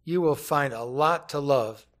user, you will find a lot to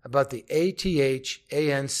love about the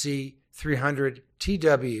ATH-ANC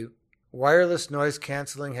 300TW wireless noise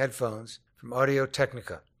canceling headphones from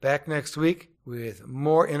Audio-Technica. Back next week with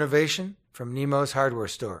more innovation from Nemo's Hardware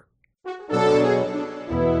Store.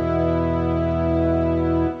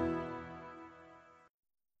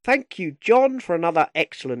 Thank you, John, for another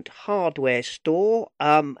excellent hardware store.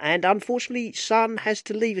 And unfortunately, Son has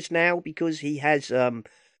to leave us now because he has a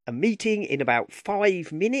meeting in about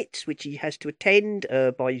 5 minutes, which he has to attend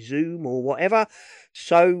by Zoom or whatever.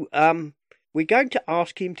 So we're going to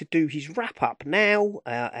ask him to do his wrap-up now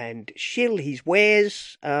and shill his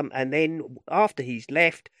wares. And then after he's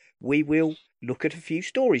left, we will look at a few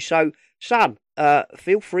stories. So, Son,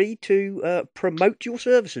 feel free to promote your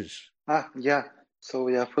services. Yeah. So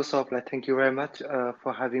first off, thank you very much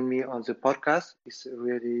for having me on the podcast. It's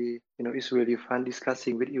really, it's really fun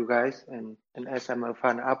discussing with you guys. And as I'm a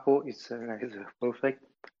fan of Apple, it's a perfect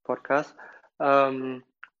podcast.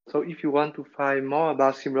 So if you want to find more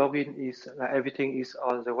about SimpleLogin, everything is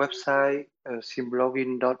on the website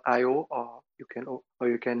SimpleLogin.io, or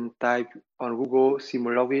you can type on Google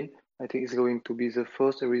SimpleLogin. I think it's going to be the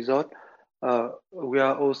first result. We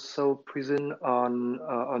are also present on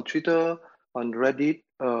Twitter, on Reddit,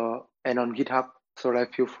 and on GitHub. So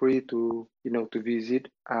feel free to visit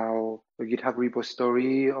our GitHub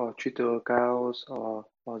repository or Twitter accounts or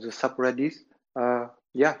the subreddits.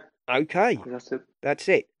 Yeah. Okay, that's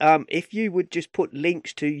it. If you would just put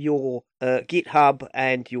links to your GitHub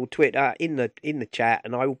and your Twitter in the chat,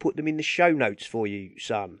 and I will put them in the show notes for you,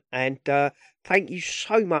 son. And thank you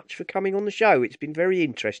so much for coming on the show. It's been very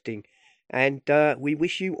interesting, and we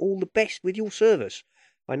wish you all the best with your service.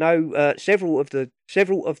 I know several of the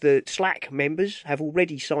Slack members have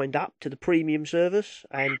already signed up to the premium service,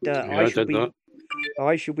 and I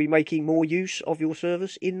shall be making more use of your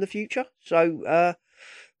service in the future. So.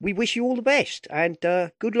 We wish you all the best, and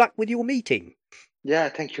good luck with your meeting. Yeah,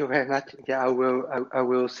 thank you very much. Yeah, I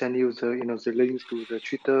will send you the links to the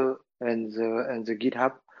Twitter and the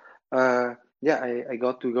GitHub. I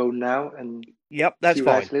got to go now, and that's see you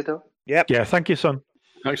fine. guys later. Yep. Yeah, thank you, son.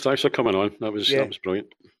 Thanks for coming on. That was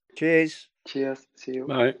brilliant. Cheers. Cheers. See you.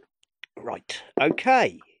 Bye. Right.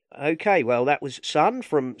 Okay, well, that was Sun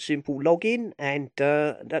from SimpleLogin, and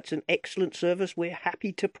that's an excellent service we're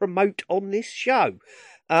happy to promote on this show.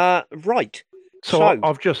 Right. So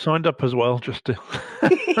I've just signed up as well, just to.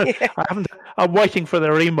 I'm waiting for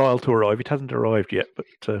their email to arrive. It hasn't arrived yet, but.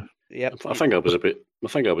 Yep. I think I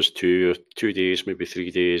was 2 days, maybe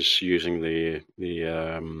 3 days using the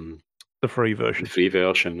free version. The free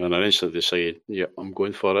version, and I instantly decided, I'm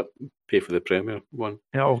going for it. Pay for the Premier one.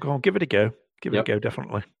 Yeah, I'll give it a go. Give it a go,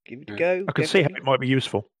 definitely. Give it a go. I can see how it might be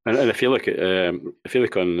useful. And if you look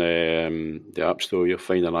on the App Store, you'll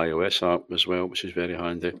find an iOS app as well, which is very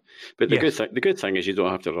handy. But the good thing is you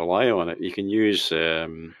don't have to rely on it. You can use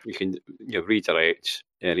redirect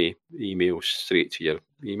any emails straight to your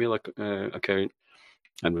email account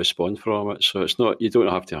and respond from it. So it's not, you don't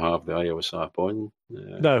have to have the iOS app on.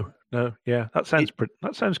 No, yeah, that sounds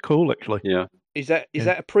cool actually. Yeah. Is that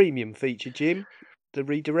a premium feature, Jim? The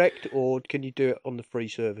redirect, or can you do it on the free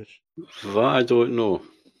service? That I don't know.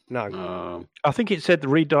 No. I think it said the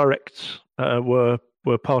redirects were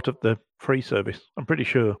part of the free service. I'm pretty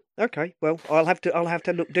sure. Okay, well, I'll have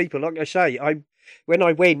to look deeper. Like I say, when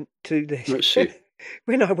I went to this. Let's see.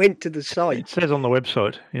 When I went to the site, it says on the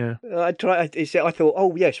website. Yeah, I thought,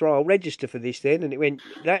 oh yes, right, I'll register for this then, and it went,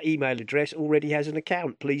 that email address already has an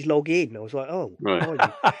account. Please log in. I was like, oh, right.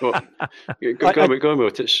 Well, going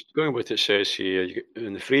with what it says here,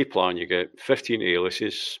 in the free plan you get 15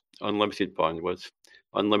 aliases, unlimited bandwidth,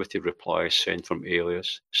 unlimited replies sent from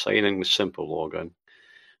alias, signing with SimpleLogin,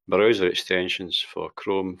 browser extensions for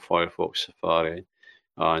Chrome, Firefox, Safari,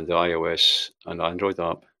 and the iOS and Android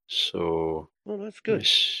app. So. Well, that's good.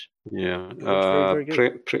 Yeah. That's very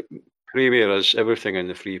good. Premier is everything in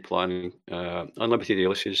the free plan. Unlimited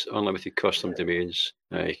aliases, unlimited custom domains.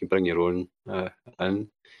 You can bring your own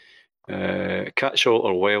in. Catch-all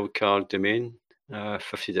or wildcard domain.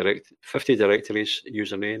 50 directories,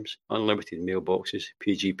 usernames, unlimited mailboxes,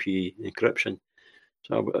 PGP encryption.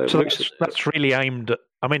 So that's really aimed at.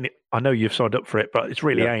 I mean, I know you've signed up for it, but it's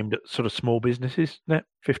really aimed at sort of small businesses. Isn't it?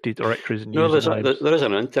 50 directories and usernames. There is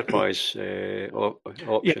an enterprise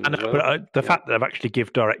option. Yeah, I know, but the fact that they've actually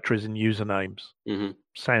give directories and usernames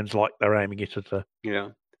sounds like they're aiming it at the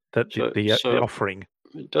offering.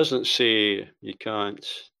 It doesn't say you can't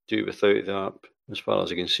do without the app, as far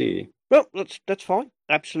as I can see. Well, that's fine.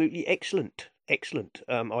 Absolutely excellent.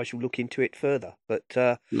 I shall look into it further.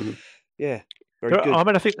 But yeah. Very good. I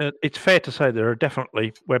mean, I think that it's fair to say there are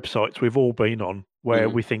definitely websites we've all been on where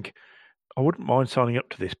we think, I wouldn't mind signing up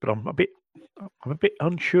to this, but I'm a bit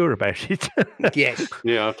unsure about it. Yes.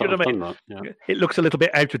 Yeah, I've done that. Yeah. It looks a little bit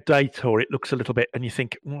out of date, or it looks a little bit, and you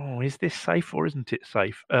think, is this safe or isn't it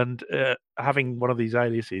safe? And having one of these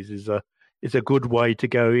aliases is a good way to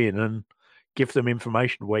go in and give them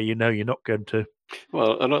information where you know you're not going to.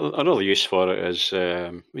 Well, another use for it is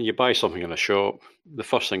when you buy something in a shop, the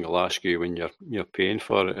first thing they'll ask you when you're paying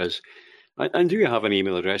for it is, and do you have an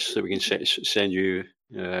email address that we can send you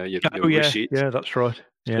your receipt? Yeah, that's right.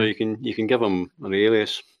 Yeah. So you can give them an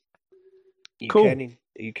alias. You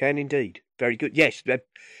can indeed. Very good. Yes, that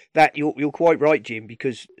you're quite right, Jim,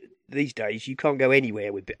 because these days you can't go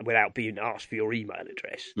anywhere without being asked for your email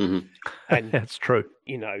address. Mm-hmm. And that's true.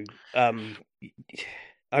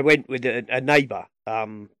 I went with a neighbour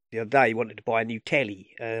the other day. He wanted to buy a new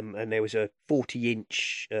telly, and there was a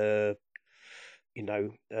 40-inch, HD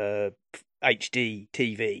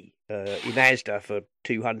TV in Asda for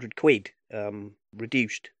 £200,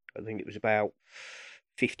 reduced. I think it was about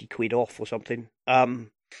 £50 off or something.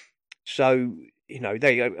 So,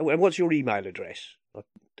 there you go. And what's your email address?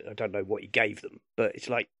 I don't know what he gave them, but it's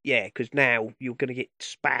like, yeah, because now you're going to get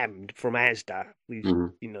spammed from Asda with,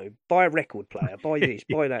 buy a record player, buy this,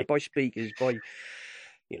 buy that, buy speakers, buy,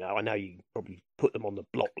 I know you probably put them on the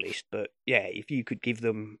block list, but yeah, if you could give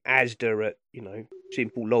them Asda at,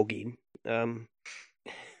 SimpleLogin,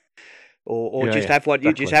 or just have one. Exactly.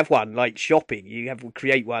 You just have one like shopping. You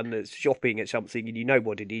create one that's shopping at something, and you know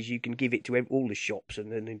what it is. You can give it to all the shops,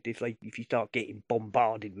 and then if you start getting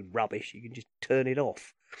bombarded with rubbish, you can just turn it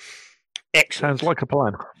off. Excellent. Sounds like a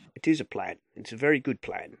plan. It is a plan. It's a very good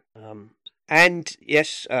plan. And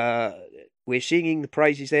yes, we're singing the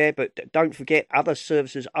praises there, but don't forget other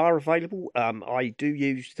services are available. I do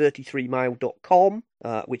use 33mail.com,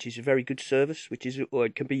 which is a very good service,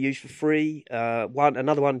 it can be used for free.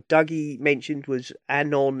 Another one Dougie mentioned was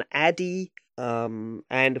Anon Addy, and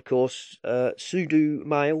of course Sudo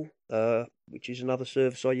Mail, which is another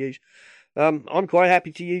service I use. I'm quite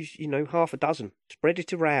happy to use, half a dozen. Spread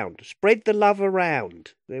it around. Spread the love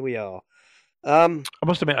around. There we are. I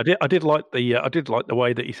must admit, I did like the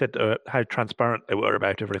way that he said how transparent they were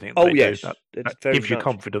about everything. Oh yes, that gives you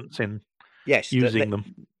confidence in using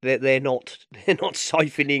them. They're not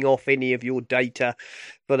siphoning off any of your data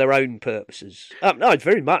for their own purposes. No, I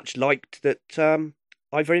very much liked that.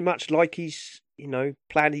 I very much like his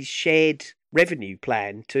his shared revenue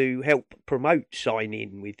plan to help promote sign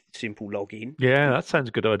in with SimpleLogin. Yeah, that sounds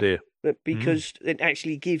a good idea. Because it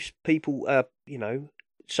actually gives people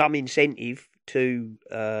some incentive to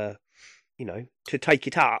to take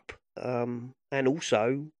it up, and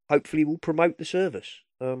also hopefully will promote the service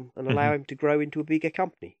and allow him to grow into a bigger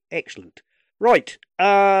company. Excellent. Right,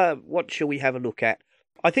 what shall we have a look at?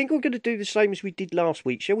 I think we're going to do the same as we did last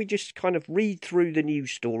week. Shall we just kind of read through the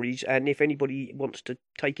news stories, and if anybody wants to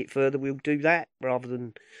take it further, we'll do that rather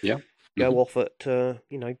than go off at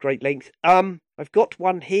great length. I've got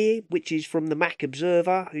one here, which is from the Mac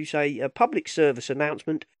Observer, who say a public service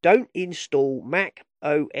announcement: don't install Mac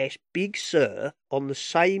OS Big Sur on the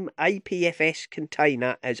same APFS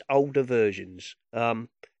container as older versions.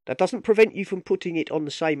 That doesn't prevent you from putting it on the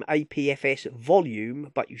same APFS volume,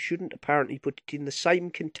 but you shouldn't apparently put it in the same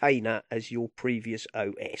container as your previous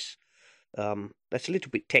OS. That's a little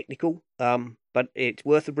bit technical, but it's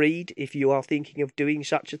worth a read if you are thinking of doing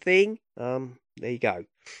such a thing. There you go.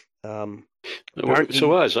 So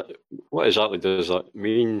what exactly does that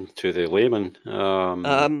mean to the layman?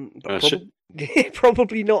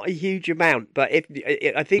 Probably not a huge amount, but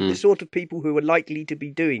I think the sort of people who are likely to be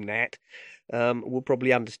doing that will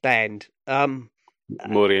probably understand.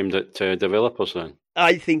 More aimed at developers then?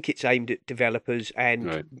 I think it's aimed at developers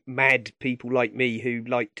and mad people like me who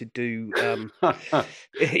like to do, go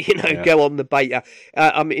on the beta.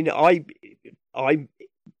 I'm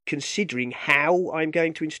considering how I'm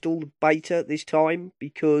going to install the beta this time,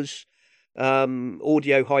 because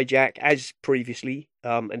Audio Hijack, as previously,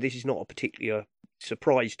 and this is not a particular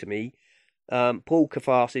surprise to me, Paul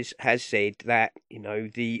Kafasis has said that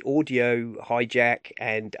the Audio Hijack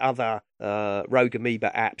and other Rogue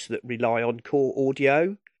Amoeba apps that rely on core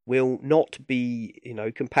audio will not be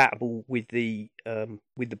compatible with the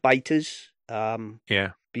betas.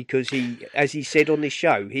 Because as he said on this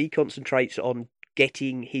show, he concentrates on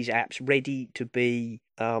getting his apps ready to be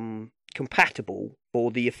compatible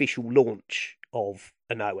for the official launch of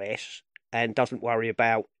an OS, and doesn't worry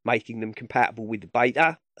about making them compatible with the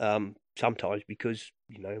beta. Sometimes because,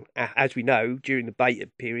 as we know, during the beta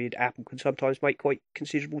period, Apple can sometimes make quite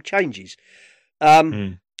considerable changes.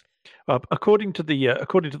 According to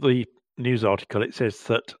the news article, it says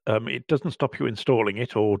that it doesn't stop you installing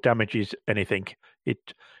it or damages anything.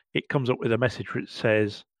 It comes up with a message which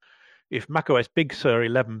says, if macOS Big Sur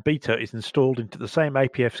 11 beta is installed into the same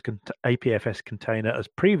APFS container as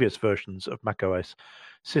previous versions of macOS,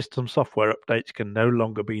 system software updates can no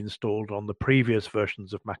longer be installed on the previous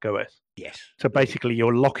versions of macOS. Yes. So basically,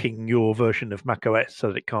 you're locking your version of macOS so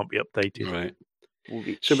that it can't be updated. Right.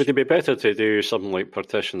 So would it be better to do something like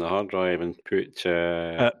partition the hard drive and put Big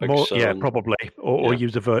Sur on? Probably, or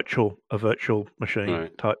use a virtual machine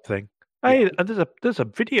type thing. Hey, and there's a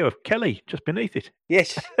video of Kelly just beneath it.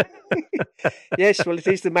 Yes. Yes, well, it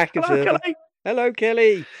is the Mac Observer. Kelly. Hello,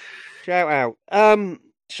 Kelly. Shout out.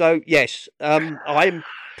 So, yes, I'm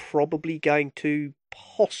probably going to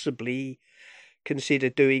possibly consider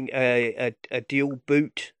doing a dual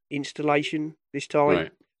boot installation this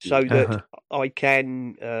time, so that I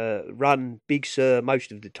can run Big Sur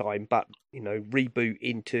most of the time, but, reboot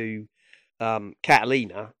into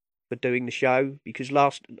Catalina for doing the show, because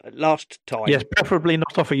last time, yes, preferably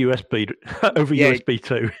not off a USB over USB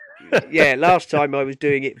 2. Yeah, last time I was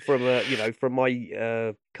doing it from from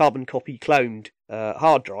my carbon copy cloned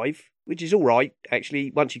hard drive, which is all right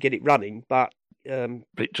actually once you get it running, but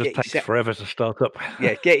it just takes forever to start up.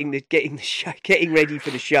 Yeah, getting ready for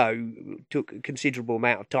the show took a considerable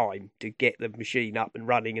amount of time to get the machine up and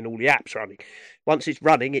running and all the apps running. Once it's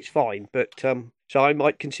running, it's fine. But so I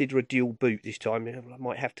might consider a dual boot this time. I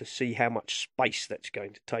might have to see how much space that's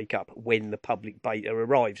going to take up when the public beta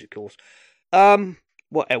arrives, of course.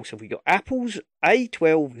 What else have we got? Apple's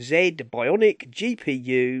A12Z Bionic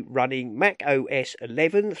GPU running Mac OS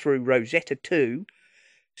 11 through Rosetta 2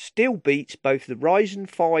 still beats both the Ryzen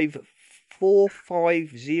 5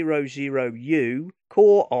 4500U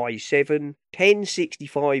Core i7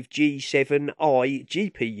 1065G7i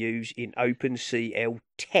GPUs in OpenCL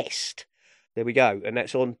test. There we go, and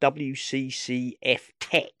that's on WCCF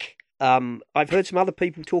Tech. I've heard some other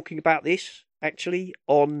people talking about this actually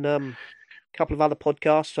on a couple of other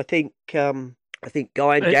podcasts. I think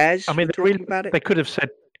Guy and Gaz. I mean, about it.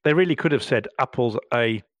 They really could have said Apple's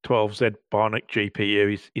A12Z Bionic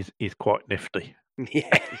GPU is quite nifty.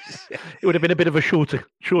 Yes, it would have been a bit of a shorter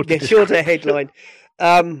headline.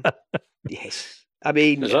 Yes, I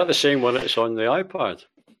mean, is that the same one that's on the iPad?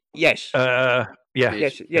 Yes. Yeah.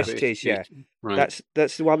 Yes, it is. Yeah, right.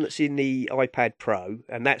 That's the one that's in the iPad Pro,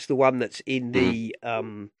 and that's the one that's in the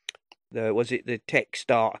was it the Tech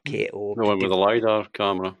Starter kit or the one with the LiDAR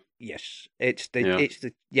camera? Yes, yes,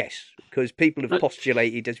 because people have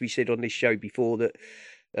postulated, as we said on this show before, that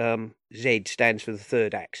Z stands for the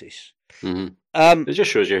third axis. Mm-hmm. It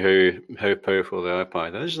just shows you how powerful the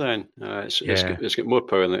iPad is. Then it's got more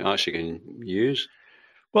power than it actually can use.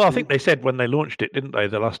 Well, I think they said when they launched it, didn't they?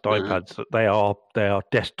 The last iPads that they are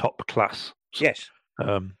desktop class. Yes.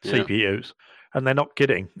 CPUs, and they're not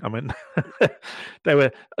kidding. I mean,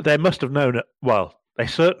 they must have known it. Well, they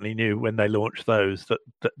certainly knew when they launched those that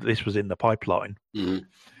this was in the pipeline. Mm-hmm.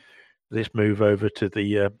 This move over to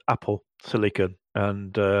the Apple Silicon,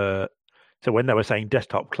 and so when they were saying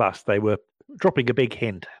desktop class, they were dropping a big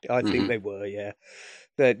hint. I think they were, yeah.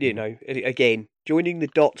 But again, joining the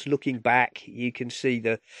dots, looking back, you can see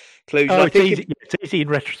the clues. Oh, it's easy in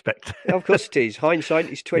retrospect. Of course, it is. Hindsight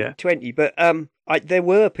is 2020. But there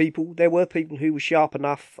were people who were sharp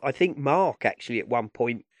enough. I think Mark actually at one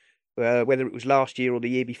point, whether it was last year or the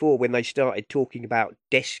year before, when they started talking about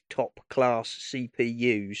desktop class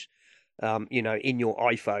CPUs, in your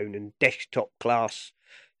iPhone and desktop class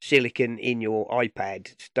silicon in your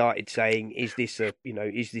iPad, started saying, is this the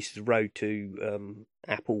road to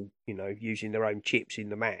Apple, using their own chips in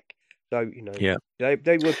the Mac? So,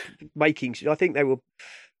 they were making, I think they were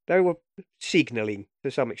signalling to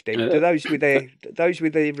some extent to those with their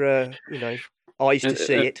eyes to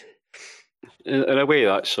see it. In a way,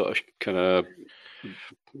 that sort of kind of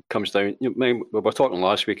comes down. We were talking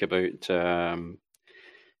last week about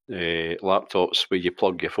laptops where you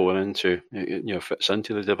plug your phone into, fits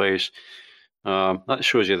into the device. That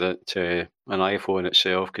shows you that an iPhone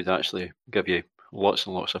itself could actually give you lots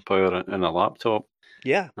and lots of power in a laptop.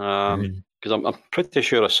 Yeah. Because I'm pretty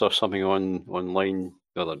sure I saw something online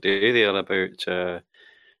the other day there about a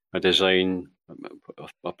design.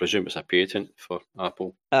 I presume it's a patent for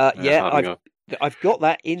Apple. I've got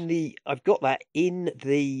that in the.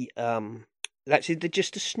 That's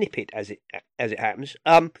just a snippet as it happens.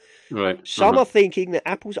 Right. Some are thinking that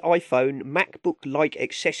Apple's iPhone MacBook-like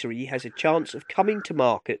accessory has a chance of coming to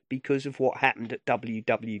market because of what happened at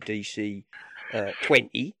WWDC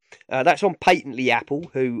 20. That's on Patently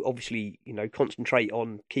Apple, who obviously concentrate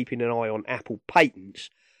on keeping an eye on Apple patents.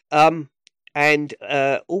 And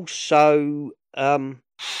also,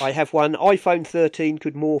 I have one. iPhone 13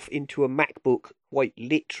 could morph into a MacBook quite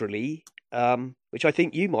literally, which I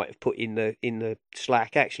think you might have put in the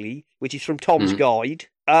Slack actually, which is from Tom's Guide.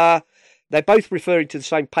 They're both referring to the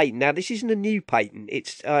same patent. Now, this isn't a new patent.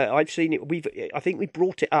 It's I've seen it. I think we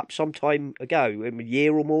brought it up some time ago, a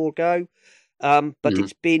year or more ago. But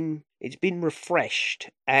it's been refreshed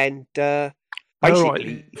and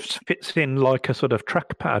basically fits in like a sort of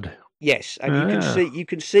trackpad. Yes, and you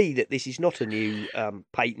can see that this is not a new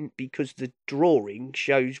patent because the drawing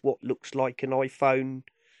shows what looks like an iPhone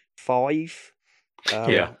 5.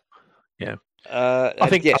 I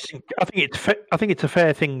think it's a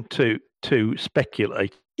fair thing to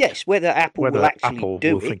speculate. Yes, whether Apple will actually Apple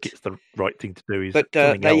do will think it's the right thing to do is. But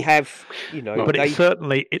they else. have, But it's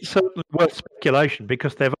certainly worth speculation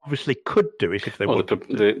because they obviously could do it if they wanted to.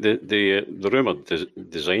 The rumoured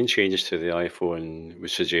design changes to the iPhone would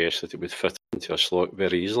suggest that it would fit into a slot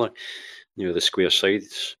very easily. The square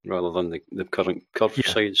sides rather than the current curved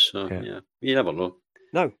sides. So, you never know.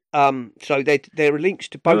 No. So there are links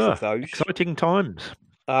to both of those. Exciting times.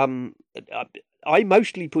 I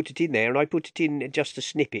mostly put it in there, and I put it in just a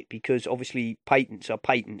snippet because obviously patents are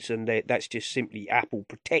patents, and that's just simply Apple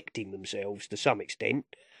protecting themselves to some extent.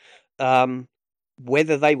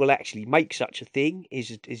 Whether they will actually make such a thing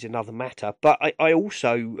is another matter. But I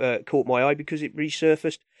also caught my eye because it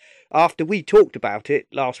resurfaced after we talked about it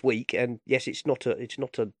last week. And yes, it's not a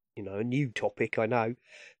a new topic, I know,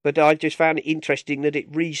 but I just found it interesting that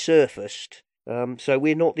it resurfaced. So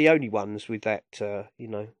we're not the only ones with that,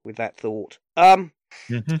 with that thought.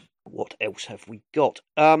 What else have we got?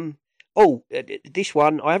 This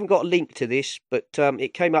one, I haven't got a link to this, but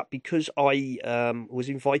it came up because I was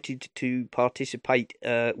invited to participate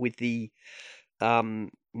with the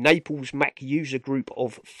Naples Mac User Group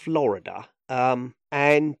of Florida,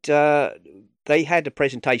 and they had a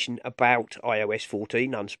presentation about iOS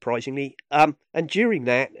 14, unsurprisingly, and during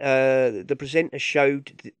that, the presenter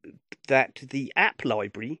showed that the app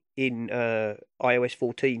library in iOS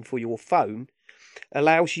 14 for your phone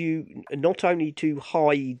allows you not only to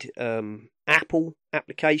hide Apple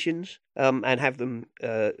applications and have them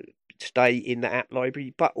stay in the app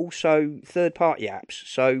library, but also third-party apps.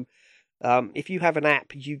 So if you have an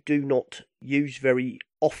app you do not use very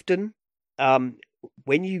often,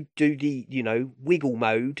 when you do the wiggle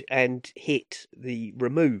mode and hit the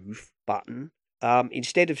remove button,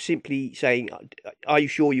 instead of simply saying, "Are you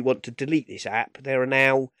sure you want to delete this app?" there are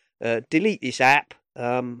now delete this app,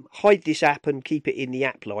 hide this app and keep it in the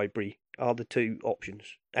app library are the two options,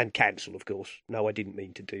 and cancel, of course. No, I didn't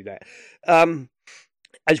mean to do that.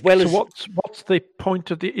 As well as what's the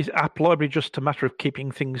point of is app library just a matter of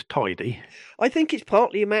keeping things tidy? I think it's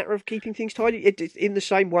partly a matter of keeping things tidy. It's in the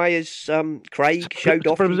same way as Craig showed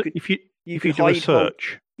off. If you do a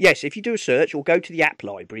search, yes, if you do a search or go to the app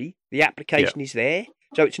library, the application is there.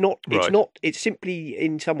 So it's not. It's simply,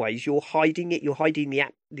 in some ways, you're hiding it. You're hiding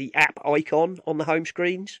the app icon on the home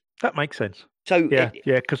screens. That makes sense. So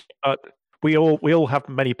because we all have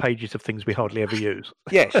many pages of things we hardly ever use.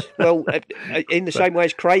 Yes, well, in the same way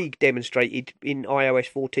as Craig demonstrated in iOS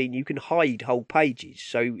 14, you can hide whole pages.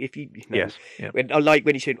 So if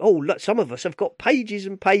when he said, "Oh, look, some of us have got pages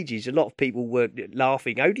and pages," a lot of people were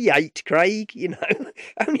laughing. Only 8, Craig,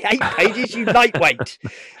 only 8 pages, you lightweight.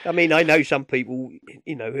 I mean, I know some people,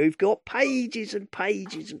 who've got pages and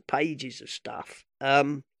pages and pages of stuff.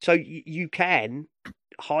 So you can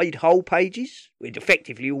hide whole pages.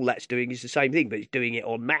 Effectively, all that's doing is the same thing, but it's doing it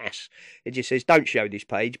en masse. It just says, "Don't show this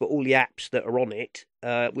page," but all the apps that are on it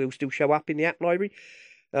will still show up in the app library.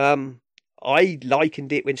 I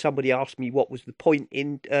likened it when somebody asked me what was the point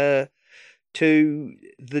in to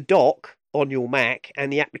the dock on your Mac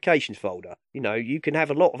and the applications folder. You can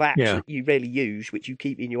have a lot of apps that you rarely use, which you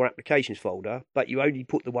keep in your applications folder, but you only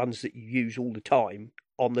put the ones that you use all the time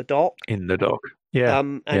on the dock. In the dock. Yeah.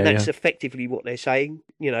 And that's effectively what they're saying,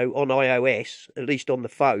 on iOS, at least on the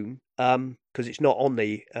phone, because it's not on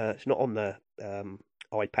the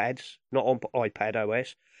iPads, not on iPad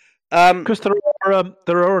OS. Because there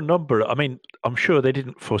are a number. I mean, I'm sure they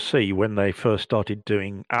didn't foresee when they first started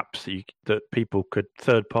doing apps that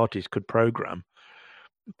third parties could program,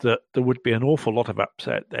 that there would be an awful lot of apps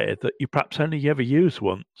out there that you perhaps only ever use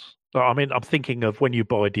once. So, I mean, I'm thinking of when you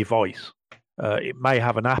buy a device. It may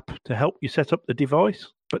have an app to help you set up the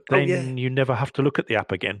device, but then you never have to look at the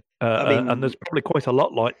app again. And there's probably quite a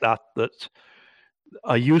lot like that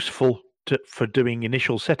are useful for doing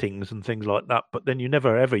initial settings and things like that, but then you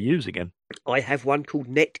never ever use again. I have one called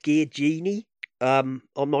Netgear Genie on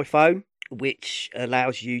my phone, which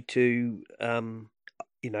allows you to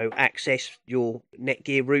access your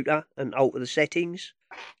Netgear router and alter the settings.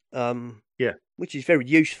 Which is very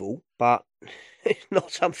useful, but it's not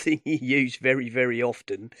something you use very, very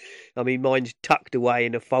often. I mean, mine's tucked away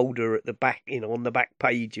in a folder at the back, on the back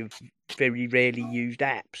page of very rarely used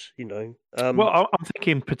apps. Well, I'm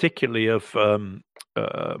thinking particularly of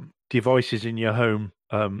devices in your home.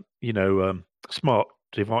 Smart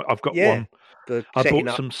device. I've got one. I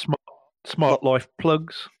bought some smart life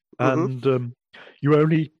plugs, and you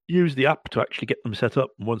only use the app to actually get them set up.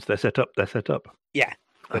 And once they're set up, they're set up. Yeah.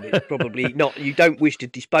 But it's probably not. You don't wish to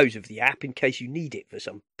dispose of the app in case you need it for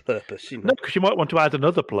some purpose. No, because you might want to add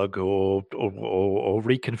another plug or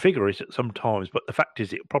reconfigure it at some times. But the fact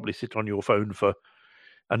is, it'll probably sit on your phone for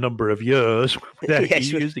a number of years without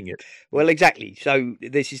you using it. Well, exactly. So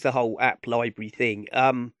this is the whole app library thing.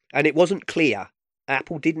 And it wasn't clear.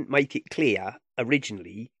 Apple didn't make it clear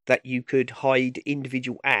originally that you could hide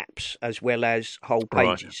individual apps as well as whole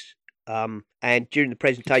pages. Right. And during the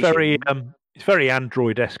presentation, it's very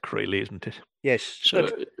Android-esque, really, isn't it? Yes. So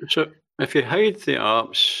if you hide the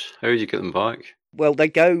apps, how do you get them back? Well, they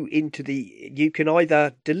go into you can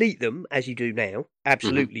either delete them, as you do now,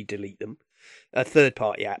 absolutely delete them, a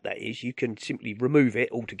third-party app, that is, you can simply remove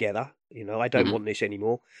it altogether. I don't want this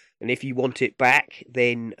anymore. And if you want it back,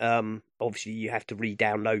 then obviously you have to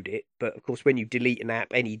re-download it. But of course, when you delete an app,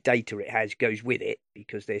 any data it has goes with it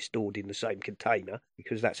because they're stored in the same container.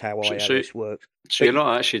 Because that's how iOS works. So you're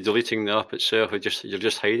not actually deleting the app itself; you're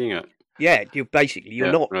just hiding it. Yeah, you're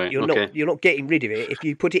not getting rid of it. If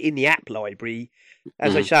you put it in the app library,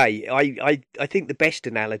 as I say, I think the best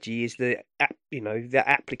analogy is the app, the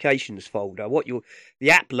applications folder.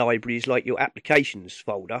 The app library is like your applications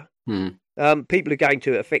folder. People are going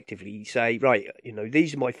to effectively say, right,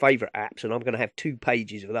 these are my favourite apps, and I'm going to have 2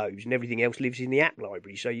 pages of those, and everything else lives in the app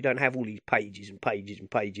library. So you don't have all these pages and pages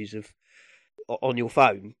and pages of on your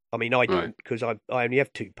phone. I mean, I don't, because I only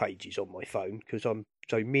have 2 pages on my phone because I'm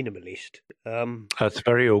so minimalist. That's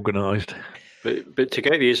very organised. But to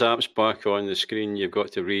get these apps back on the screen, you've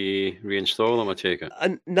got to reinstall them, I take it?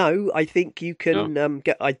 No, I think you can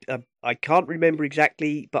get. I can't remember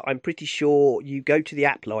exactly, but I'm pretty sure you go to the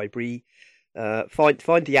app library,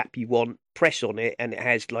 find the app you want, press on it, and it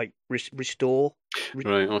has like restore.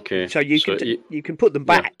 Right. Okay. So you can put them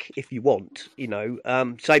back if you want. Same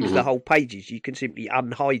as the whole pages. You can simply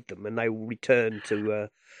unhide them, and they will return to.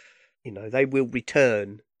 They will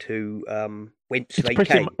return to whence they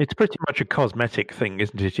came. It's pretty much a cosmetic thing,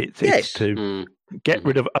 isn't it? It's to get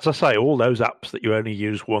rid of, as I say, all those apps that you only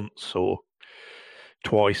use once or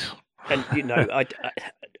twice. And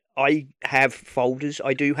I have folders.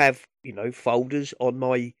 I do have folders on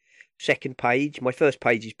my second page. My first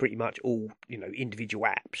page is pretty much all individual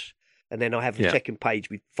apps. And then I have a second page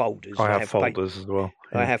with folders. I have folders as well.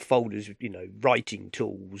 Yeah. I have folders with, writing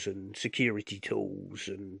tools and security tools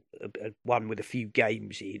and one with a few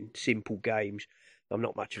games in, simple games. I'm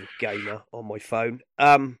not much of a gamer on my phone.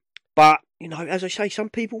 But, as I say, some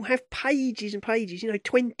people have pages and pages,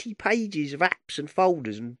 20 pages of apps and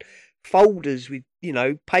folders with,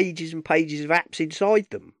 pages and pages of apps inside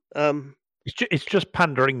them. It's just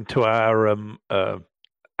pandering to our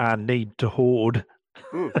need to hoard.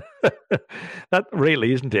 That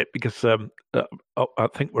really isn't it, because I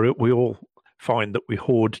think we all find that we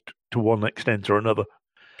hoard to one extent or another,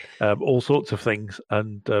 all sorts of things,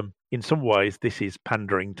 and in some ways this is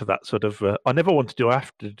pandering to that sort of I never wanted to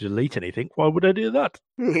have to delete anything. Why would I do that?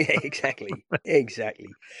 Yeah, exactly.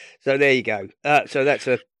 So there you go. So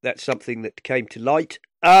that's something that came to light.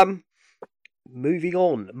 Moving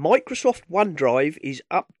on, Microsoft OneDrive is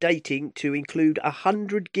updating to include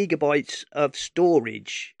 100 gigabytes of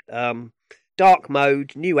storage, dark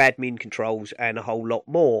mode, new admin controls, and a whole lot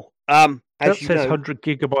more. That says 100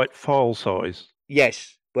 gigabyte file size.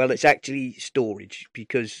 Yes. Well, it's actually storage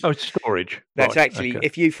because... Oh, it's storage. That's right, actually,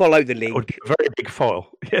 if you follow the link... It would be a very big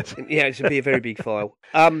file, yes. Yeah, it would be a very big file.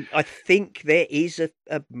 I think there is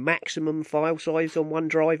a maximum file size on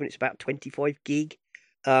OneDrive, and it's about 25 gig.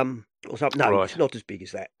 Or something. No, right. It's not as big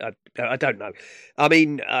as that. I don't know. I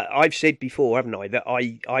mean, I've said before, haven't I, that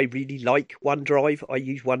I really like OneDrive. I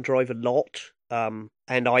use OneDrive a lot,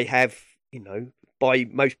 and I have, by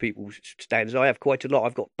most people's standards, I have quite a lot.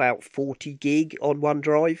 I've got about 40 gig on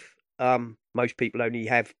OneDrive. Most people only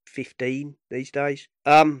have 15 these days.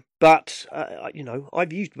 But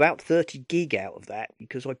I've used about 30 gig out of that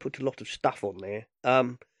because I put a lot of stuff on there.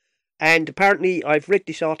 And apparently I've read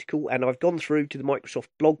this article and I've gone through to the Microsoft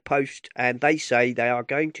blog post, and they say they are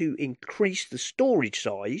going to increase the storage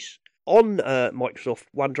size on Microsoft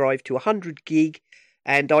OneDrive to 100 gig.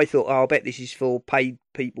 And I thought, I bet this is for paid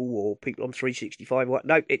people or people on 365.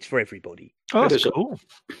 No, it's for everybody. Oh, that's cool.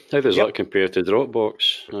 How does that compare to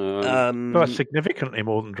Dropbox? That's significantly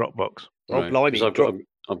more than Dropbox. Oh, right. Blimey. I've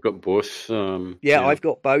got both. I've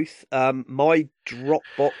got both. My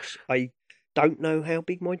Dropbox, I don't know how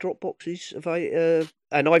big my Dropbox is,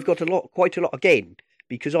 and I've got quite a lot again,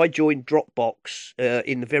 because I joined Dropbox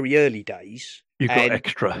in the very early days. You got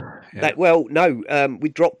extra. Yeah.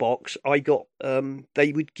 With Dropbox, I got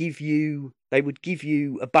they would give you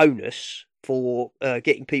a bonus for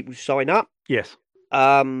getting people to sign up. Yes.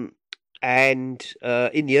 And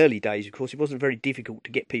in the early days, of course, it wasn't very difficult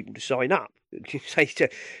to get people to sign up.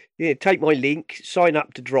 Take my link, sign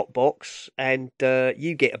up to Dropbox, and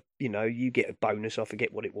you get a bonus. I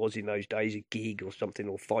forget what it was in those days, a gig or something,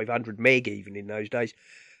 or 500 meg even in those days.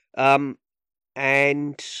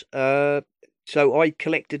 So I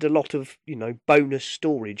collected a lot of bonus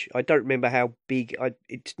storage. I don't remember how big. I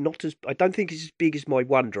don't think it's as big as my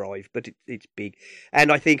OneDrive, but it's big.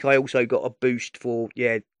 And I think I also got a boost for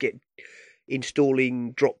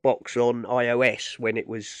installing Dropbox on iOS when it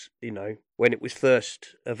was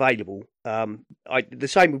first available. The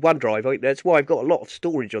same with OneDrive. That's why I've got a lot of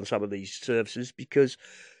storage on some of these services, because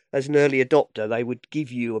as an early adopter, they would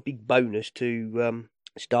give you a big bonus to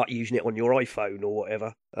start using it on your iPhone or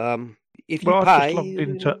whatever. If you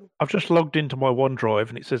pay, I've just logged into my OneDrive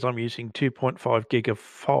and it says I'm using 2.5 gig of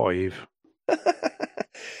 5.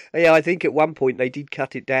 Yeah, I think at one point they did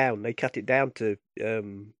cut it down. They cut it down to.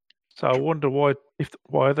 So I wonder why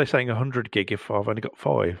are they saying 100 gig if I've only got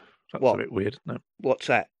 5? That's a bit weird, isn't it? What's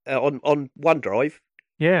that on OneDrive?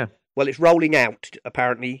 Yeah. Well, it's rolling out.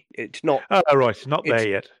 Apparently, it's not. Oh, right, it's not there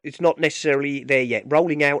yet. It's not necessarily there yet.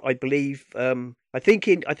 Rolling out, I believe. I think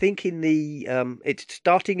in the it's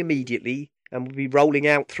starting immediately and will be rolling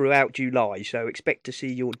out throughout July. So expect to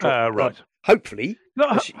see your drop. Right. Hopefully,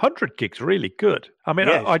 100 gigs really good. I mean,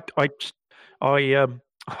 yes.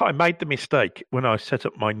 I made the mistake when I set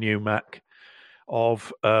up my new Mac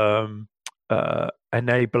of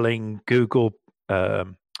enabling Google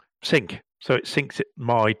Sync, so it syncs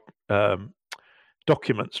my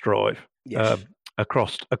documents drive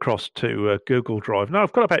across to Google Drive. Now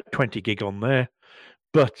I've got about 20 gig on there,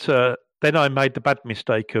 but then I made the bad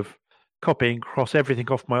mistake of copying across everything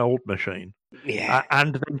off my old machine,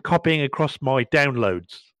 and then copying across my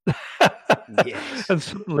downloads. Yes. And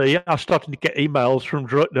suddenly I started to get emails from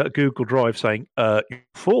Google Drive saying, "You're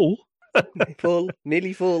full."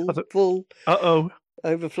 Nearly full.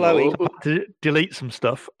 Overflowing. Well, to delete some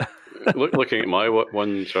stuff. Looking at my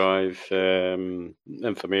OneDrive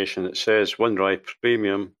information, it says OneDrive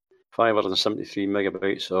Premium, 573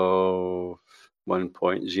 megabytes of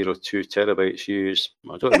 1.02 terabytes used.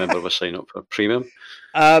 I don't remember if I signed up for Premium.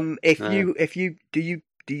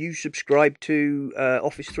 Do you subscribe to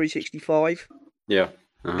Office 365? Yeah.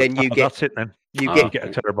 Then you get that's it. Then you get a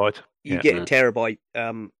terabyte. You get a terabyte.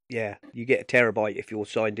 You get a terabyte if you're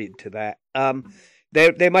signed into that.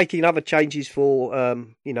 They're making other changes for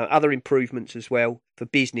other improvements as well for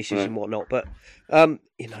businesses and whatnot. But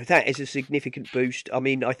that is a significant boost. I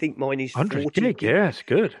mean, I think mine is 100 40 gig. Yeah, it's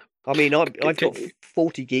good. I mean, I've got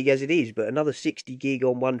 40 gig as it is, but another 60 gig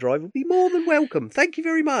on OneDrive would be more than welcome. Thank you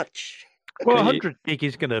very much. Well, 100 gig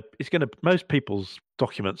is gonna most people's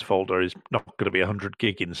documents folder is not going to be 100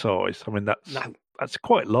 gig in size. I mean, that's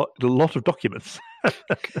quite a lot of documents.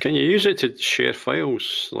 Can you use it to share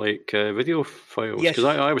files like video files? Yes.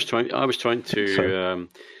 Because I was trying to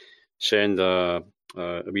send a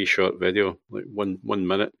wee short video, like one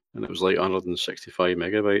minute, and it was like 165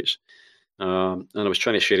 megabytes. And I was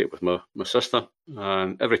trying to share it with my sister,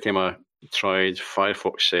 and every time I tried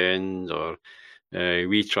Firefox Send or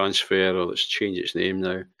WeTransfer, or let's change its name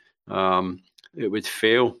now, it would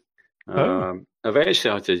fail.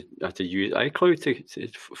 Eventually, I had to use iCloud to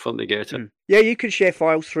finally get it. Yeah, you can share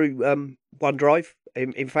files through OneDrive.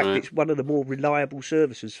 In fact, it's one of the more reliable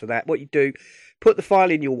services for that. What you do, put the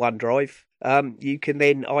file in your OneDrive. You can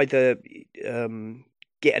then either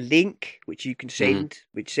get a link which you can send,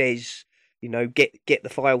 which says, get the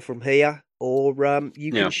file from here, or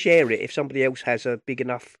you can share it. If somebody else has a big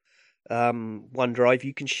enough OneDrive,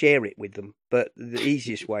 you can share it with them. But the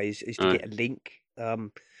easiest way is to get a link.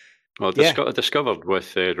 Well, I discovered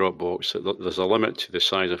with Dropbox that there's a limit to the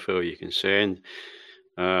size of file you can send.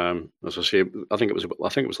 As I say, I think it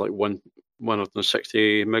was like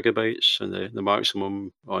 160 megabytes, and the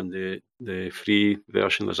maximum on the free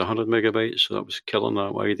version is 100 megabytes. So that was killing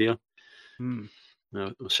that idea.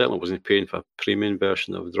 I certainly wasn't paying for a premium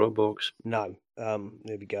version of Dropbox. No,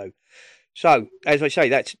 there we go. So, as I say,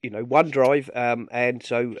 that's OneDrive, and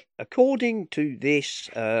so according to this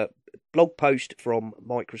blog post from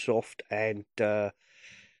Microsoft and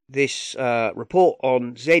this report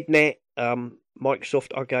on ZNet,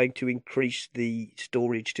 Microsoft are going to increase the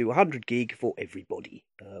storage to 100 gig for everybody,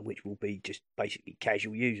 which will be just basically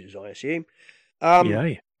casual users, I assume.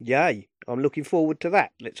 Yay! I'm looking forward to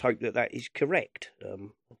that. Let's hope that is correct. I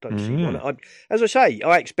don't see one. As I say,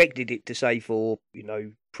 I expected it to say for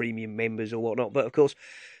premium members or whatnot, but of course,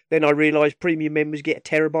 then I realised premium members get a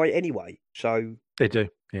terabyte anyway. So they do,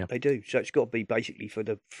 yeah, they do. So it's got to be basically for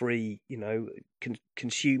the free,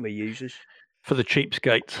 consumer users. For the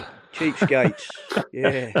cheapskates. Cheapskates,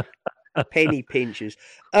 yeah. Penny pinchers.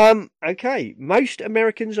 Okay, most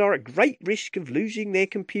Americans are at great risk of losing their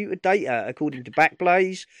computer data, according to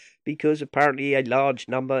Backblaze, because apparently a large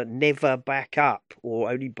number never back up, or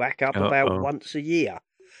only back up about once a year.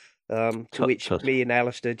 To which me and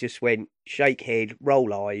Alistair just went, shake head,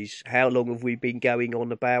 roll eyes. How long have we been going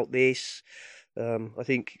on about this? I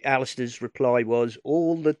think Alistair's reply was,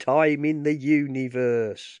 all the time in the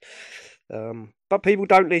universe. But people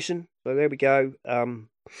don't listen, so there we go. And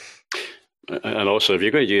also, if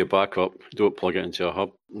you're going to do a backup, don't plug it into a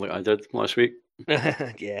hub like I did last week.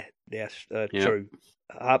 Yes, true.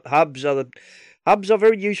 Hubs are Hubs are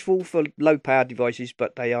very useful for low-power devices,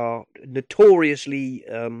 but they are notoriously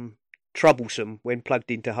troublesome when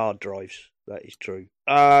plugged into hard drives. That is true.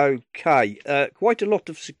 Okay, quite a lot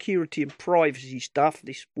of security and privacy stuff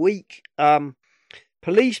this week.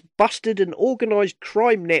 Police busted an organised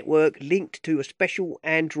crime network linked to a special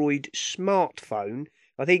Android smartphone.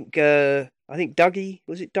 I think Dougie,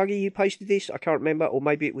 was it Dougie who posted this? I can't remember, or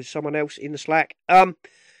maybe it was someone else in the Slack.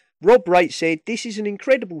 Rob Wright said, "This is an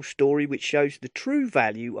incredible story which shows the true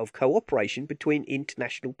value of cooperation between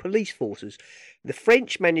international police forces. The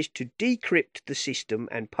French managed to decrypt the system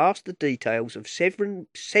and pass the details of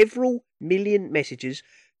several million messages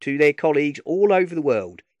to their colleagues all over the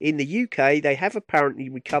world. In the UK, they have apparently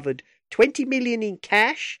recovered 20 million in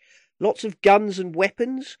cash, lots of guns and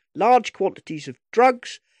weapons, large quantities of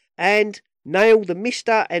drugs, and nail the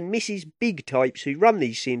Mr. and Mrs. Big types who run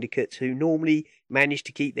these syndicates, who normally manage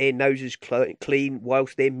to keep their noses clean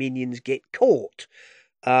whilst their minions get caught."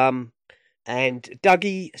 And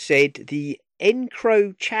Dougie said the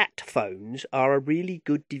Encro chat phones are a really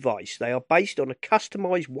good device. They are based on a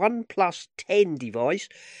customised OnePlus 10 device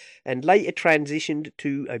and later transitioned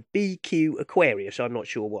to a BQ Aquarius. I'm not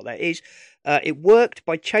sure what that is. It worked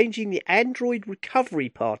by changing the Android recovery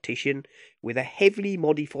partition with a heavily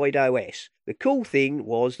modified OS. The cool thing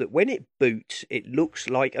was that when it boots, it looks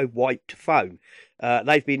like a wiped phone.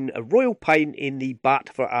 They've been a royal pain in the butt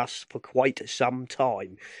for us for quite some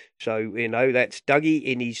time. So, that's Dougie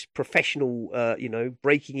in his professional,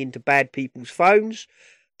 breaking into bad people's phones.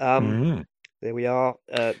 There we are.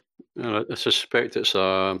 I suspect it's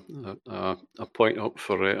a point up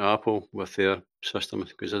for Apple with their system,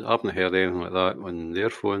 because I haven't heard anything like that on their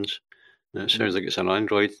phones. It sounds like it's an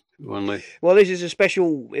Android only. Well, this is a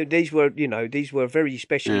special. These were very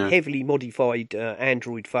specially heavily modified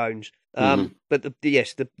Android phones. But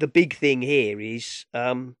the big thing here is,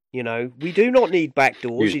 we do not need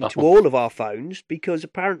backdoors into all of our phones, because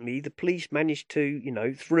apparently the police managed to,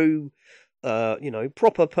 through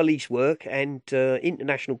proper police work and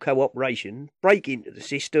international cooperation, break into the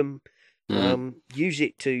system, use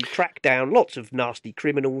it to track down lots of nasty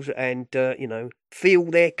criminals and, feel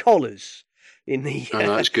their collars in the... And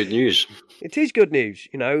that's good news. It is good news,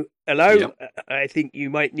 Hello, yep. I think you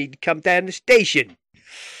might need to come down the station.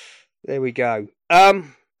 There we go.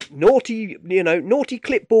 Naughty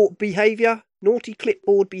clipboard behaviour.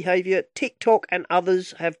 TikTok and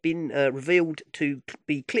others have been revealed to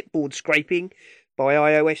be clipboard scraping by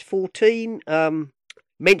iOS 14.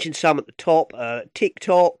 Mentioned some at the top.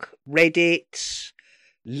 TikTok, Reddit,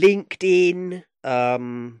 LinkedIn,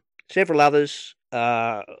 several others.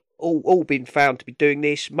 All been found to be doing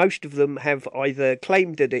this. Most of them have either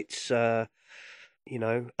claimed that it's a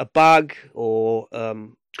bug, or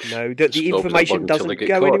that the information doesn't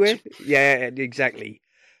go anywhere. Yeah, exactly.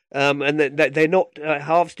 And that they're not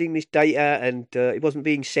harvesting this data, and it wasn't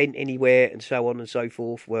being sent anywhere, and so on and so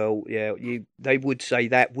forth. Well, yeah, they would say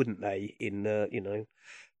that, wouldn't they? In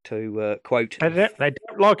to quote, they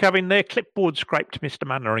don't like having their clipboard scraped, Mr.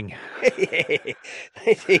 Mannering.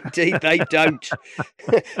 Indeed, they don't.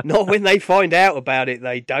 Not when they find out about it,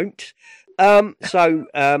 they don't. So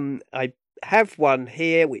I have one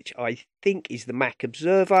here, which I think is the Mac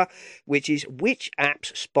Observer, which is which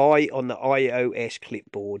apps spy on the iOS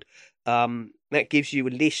clipboard. That gives you a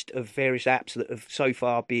list of various apps that have so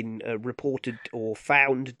far been reported or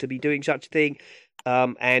found to be doing such a thing,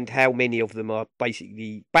 and how many of them are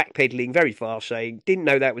basically backpedaling very fast, saying, "Didn't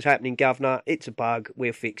know that was happening, Governor. It's a bug.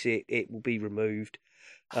 We'll fix it. It will be removed."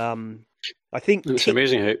 I think it's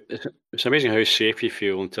amazing how safe you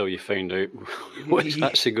feel until you find out what's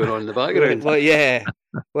actually going on in the background. Well, yeah.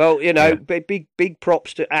 Well, big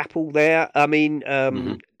props to Apple there. I mean,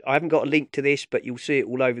 I haven't got a link to this, but you'll see it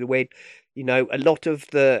all over the web. A lot of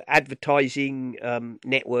the advertising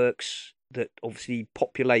networks that obviously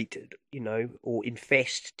populate, or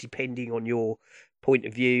infest, depending on your point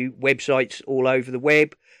of view, websites all over the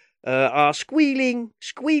web are squealing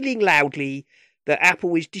loudly that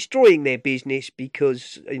Apple is destroying their business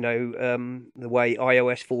because, the way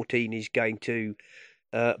iOS 14 is going to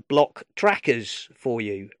block trackers for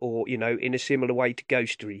you, or, in a similar way to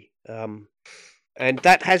Ghostery. And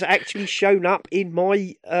that has actually shown up in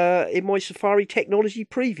my Safari technology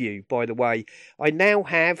preview, by the way. I now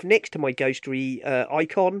have, next to my Ghostery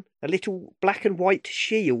icon, a little black and white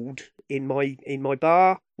shield in my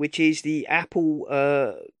bar, which is the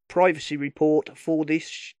Apple privacy report for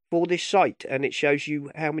this site, and it shows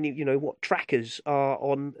you how many, what trackers are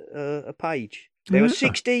on a page. There are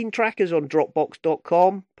 16 trackers on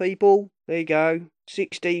Dropbox.com, people. There you go.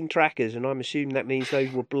 16 trackers, and I'm assuming that means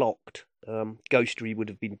those were blocked. Ghostery would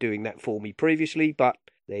have been doing that for me previously, but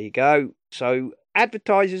There you go. So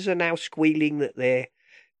advertisers are now squealing that their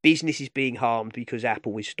business is being harmed because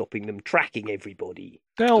Apple is stopping them tracking everybody.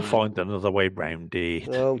 They'll find another way round it.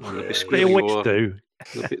 Oh, They'll be yeah. squealing Which more. do.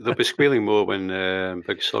 They'll be squealing more when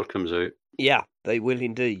Big Sur comes out. Yeah, they will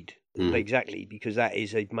indeed. Mm. Exactly, because that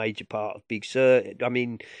is a major part of Big Sur. I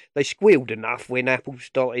mean, they squealed enough when Apple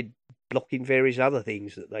started blocking various other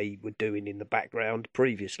things that they were doing in the background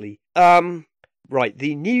previously. Right,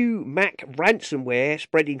 the new Mac ransomware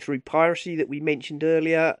spreading through piracy that we mentioned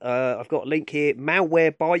earlier. I've got a link here,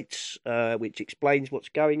 Malware Bytes, which explains what's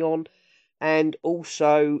going on. And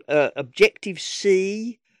also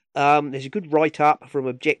Objective-C. There's a good write-up from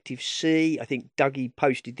Objective-C. I think Dougie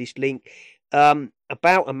posted this link.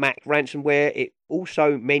 About a Mac ransomware. It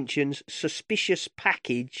also mentions Suspicious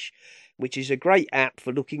Package, which is a great app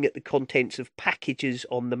for looking at the contents of packages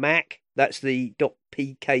on the Mac. That's the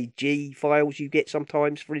 .pkg files you get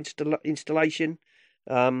sometimes for installation.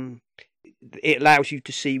 It allows you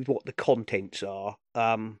to see what the contents are.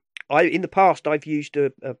 In the past, I've used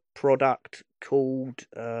a product called,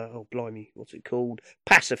 what's it called?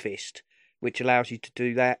 Pacifist, which allows you to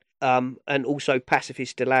do that. And also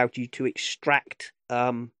Pacifist allowed you to extract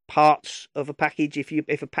parts of a package.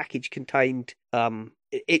 If a package contained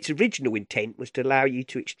its original intent was to allow you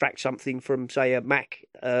to extract something from, say, a Mac,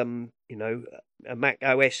 a Mac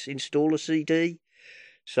OS installer CD.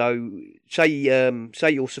 So, say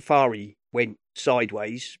your Safari went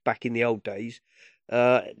sideways back in the old days.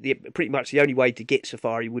 Pretty much the only way to get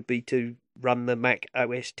Safari would be to run the Mac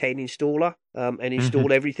OS 10 installer and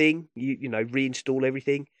install everything. Reinstall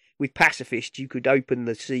everything. With Pacifist, you could open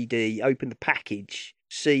the CD, open the package,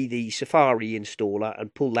 see the Safari installer,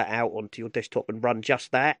 and pull that out onto your desktop and run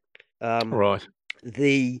just that. Right.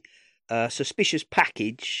 The Suspicious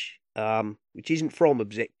Package, which isn't from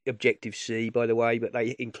Objective-C, by the way, but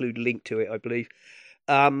they include a link to it, I believe,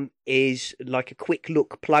 is like a quick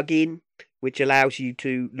look plugin, which allows you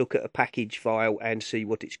to look at a package file and see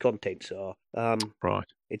what its contents are. Right.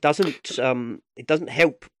 It doesn't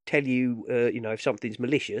help tell you, if something's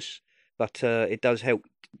malicious, but it does help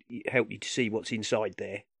you to see what's inside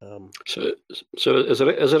there. So is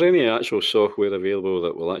there any actual software available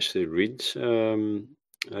that will actually read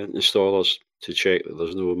installers to check that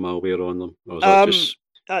there's no malware on them, or is that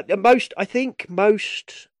just I think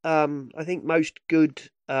most good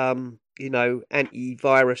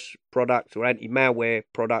antivirus products or anti-malware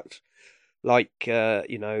products like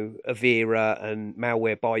Avira and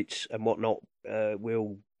Malware Bytes and whatnot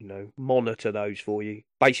will monitor those for you.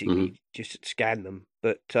 Basically, just scan them.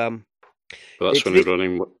 But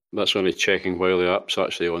that's only checking while the app's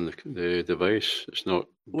actually on the device. It's not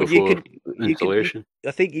before installation.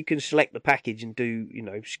 I think you can select the package and do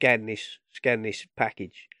scan this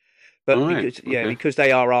package. But because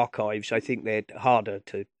they are archives, I think they're harder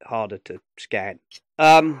to scan.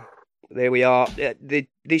 There we are.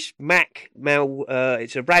 This Mac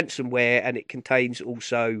it's a ransomware, and it contains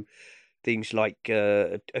also things like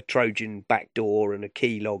a Trojan backdoor and a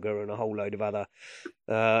keylogger and a whole load of other.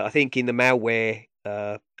 I think in the malware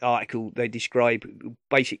article they describe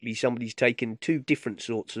basically somebody's taken two different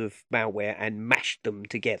sorts of malware and mashed them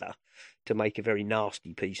together to make a very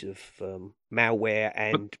nasty piece of malware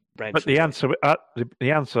and ransomware. But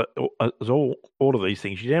the answer is all of these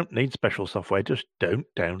things. You don't need special software. Just don't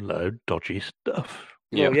download dodgy stuff.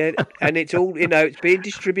 Well, yeah, and it's all it's being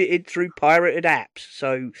distributed through pirated apps.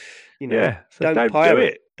 So don't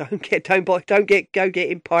pirate. Do it. Don't go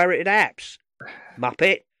getting pirated apps,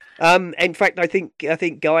 Muppet. In fact, I think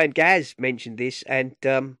Guy and Gaz mentioned this, and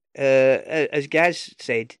as Gaz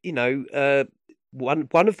said,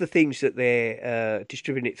 one of the things that they're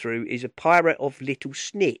distributing it through is a pirate of Little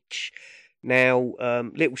Snitch. Now,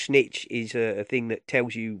 Little Snitch is a thing that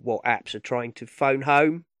tells you what apps are trying to phone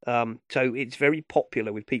home. So it's very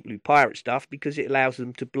popular with people who pirate stuff because it allows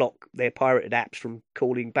them to block their pirated apps from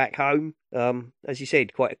calling back home. As you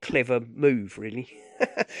said, quite a clever move, really.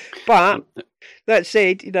 But that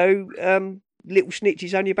said, Little Snitch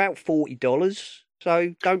is only about $40,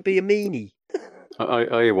 so don't be a meanie.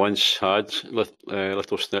 I once had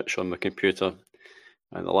Little Snitch on my computer,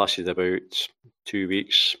 and it lasted about 2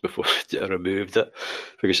 weeks before I removed it,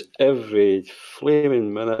 because every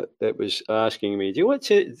flaming minute it was asking me, "Do you want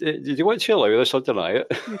to allow this or deny it?"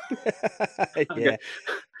 Yeah.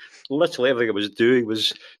 Literally everything I was doing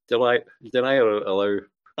was deny or allow.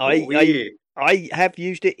 I have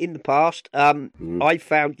used it in the past. I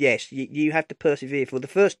found, yes, you have to persevere for the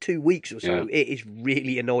first 2 weeks or so. Yeah. It is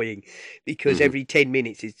really annoying because every 10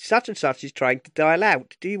 minutes it's such and such is trying to dial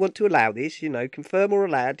out. Do you want to allow this? Confirm or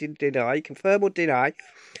allow, deny, confirm or deny.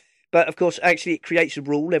 But of course, actually, it creates a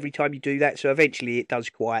rule every time you do that. So eventually, it does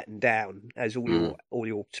quieten down as all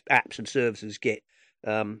your apps and services get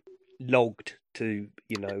logged to,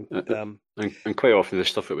 and quite often the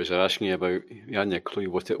stuff it was asking you about, you hadn't a clue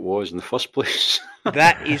what it was in the first place.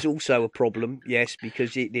 That is also a problem, yes,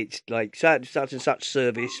 because it's like such and such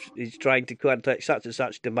service is trying to contact such and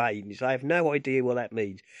such domains. I have no idea what that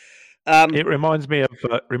means. It reminds me of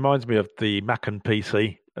the Mac and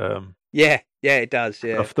PC. Yeah, it does.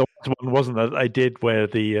 Yeah, the one wasn't that they did where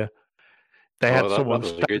they had someone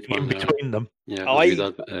standing in between them.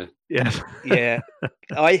 Yeah, yes, yeah.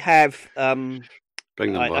 I have.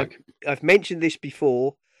 Bring them back. I've mentioned this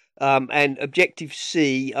before. And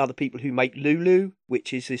Objective-C are the people who make Lulu,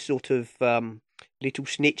 which is this sort of little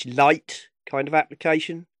snitch light kind of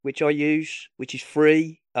application, which I use, which is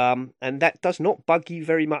free. And that does not bug you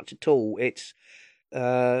very much at all. It's,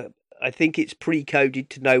 I think it's pre-coded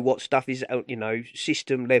to know what stuff is,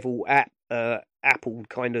 system level Apple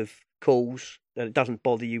kind of calls. And it doesn't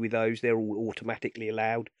bother you with those. They're all automatically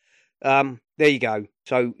allowed. There you go.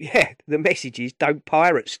 So, yeah, the message is don't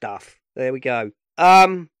pirate stuff. There we go.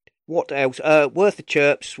 What else? Worth the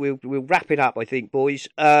chirps. We'll wrap it up, I think, boys.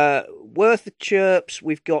 Worth the chirps.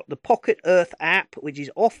 We've got the Pocket Earth app, which is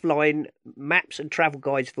offline maps and travel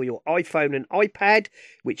guides for your iPhone and iPad,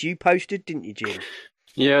 which you posted, didn't you, Jim?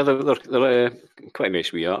 Yeah, they're quite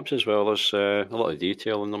nice wee apps as well. There's a lot of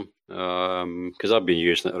detail in them because I've been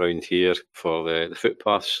using it around here for the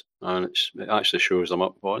footpaths, and it actually shows them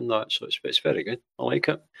up on that, so it's very good. I like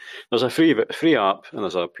it. There's a free app and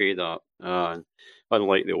there's a paid app, and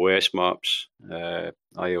unlike the OS Maps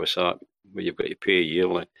iOS app where you've got to pay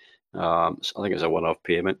yearly, I think it's a one-off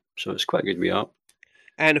payment, so it's quite a good wee app.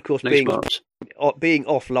 And of course, nice being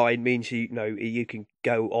offline means you can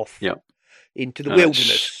go off. Yeah. Into the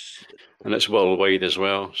wilderness, and it's worldwide as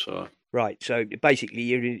well. So right, so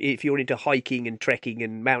basically, if you're into hiking and trekking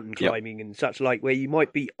and mountain climbing and such like, where you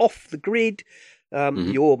might be off the grid,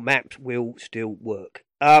 your maps will still work.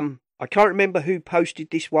 I can't remember who posted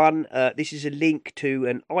this one. This is a link to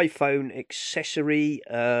an iPhone accessory,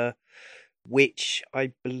 which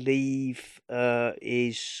I believe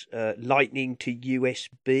is Lightning to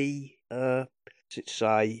USB. Does it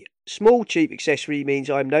say? Small, cheap accessory means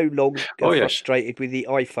I'm no longer frustrated with the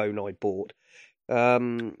iPhone I bought.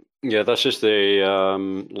 Yeah, this is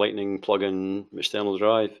the Lightning plug-in external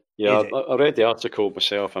drive. Yeah, I read the article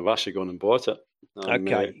myself. I've actually gone and bought it. I'm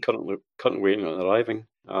currently waiting on it arriving.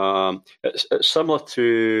 It's similar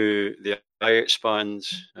to the iExpand,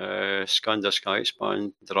 ScanDisk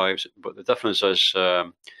iExpand drives, but the difference is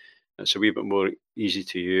it's a wee bit more easy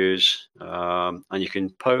to use, and you can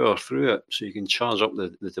power through it, so you can charge up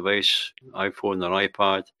the device, iPhone or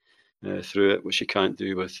iPad, through it, which you can't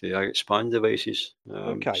do with the iExpand devices.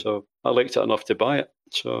 So I liked it enough to buy it.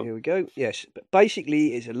 So here we go. Yes, but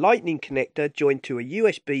basically it's a Lightning connector joined to a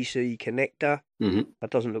USB-C connector. That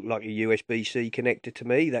doesn't look like a USB-C connector to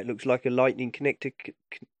me. That looks like a Lightning connector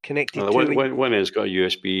connected to. One end's got a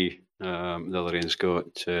USB, the other end's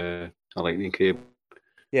got a Lightning cable.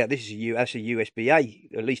 Yeah, that's a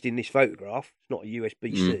USB-A, at least in this photograph. It's not a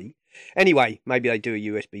USB-C. Anyway, maybe they do a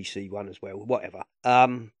USB-C one as well, whatever.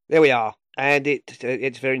 There we are. And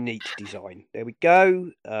it's very neat design. There we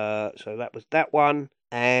go. So that was that one.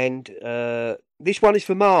 And this one is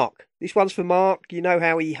for Mark. This one's for Mark. You know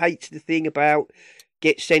how he hates the thing about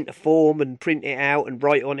get sent a form and print it out and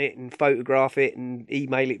write on it and photograph it and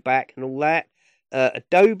email it back and all that.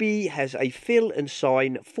 Adobe has a fill and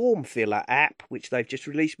sign form filler app, which they've just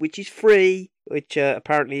released, which is free, which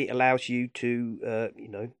apparently allows you to,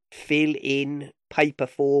 fill in paper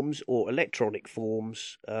forms or electronic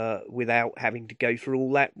forms without having to go through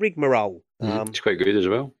all that rigmarole. It's quite good as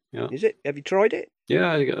well. Yeah. Is it? Have you tried it?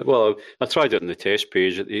 Yeah, well, I tried it on the test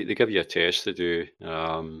page. They give you a test to do.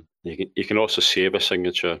 You can also save a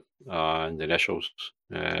signature and initials.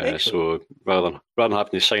 So rather than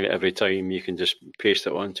having to sign it every time, you can just paste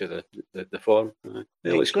it onto the form.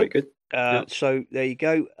 It looks quite good. So there you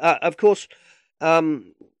go. Of course,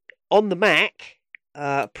 on the Mac,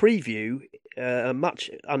 Preview, a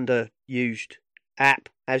much underused app,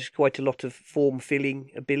 has quite a lot of form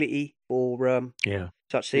filling ability for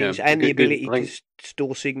such things, and the ability to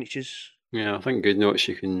store signatures. Yeah, I think GoodNotes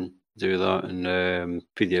you can do that, and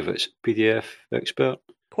PDF Expert.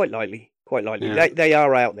 Quite likely. Yeah. They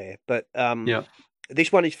are out there, but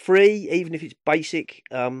this one is free, even if it's basic.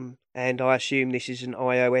 And I assume this is an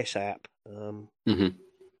iOS app.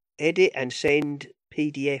 Edit and send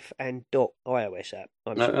PDF and doc iOS app.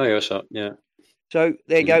 iOS app, yeah. So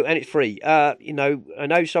there you go, and it's free. I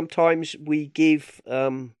know sometimes we give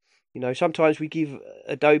sometimes we give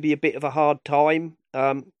Adobe a bit of a hard time.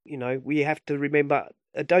 We have to remember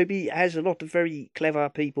Adobe has a lot of very clever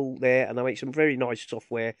people there, and they make some very nice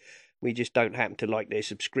software. We just don't happen to like their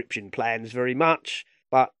subscription plans very much.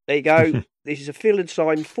 But there you go. This is a fill and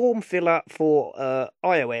sign form filler for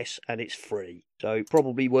iOS, and it's free. So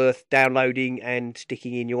probably worth downloading and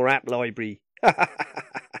sticking in your app library.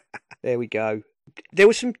 There we go. There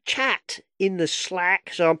was some chat in the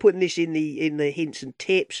Slack, so I'm putting this in the hints and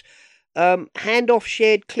tips. Handoff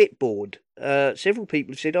shared clipboard. Several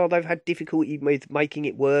people have said, they've had difficulty with making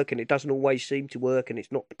it work, and it doesn't always seem to work, and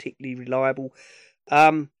it's not particularly reliable.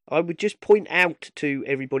 I would just point out to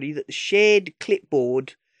everybody that the shared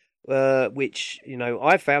clipboard, which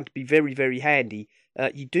I've found to be very, very handy,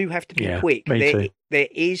 you do have to be quick. There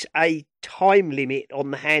is a time limit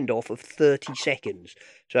on the handoff of 30 seconds.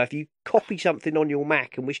 So if you copy something on your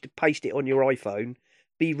Mac and wish to paste it on your iPhone,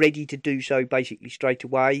 be ready to do so basically straight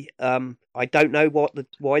away. I don't know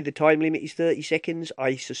why the time limit is 30 seconds.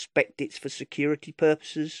 I suspect it's for security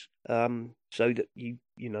purposes, so that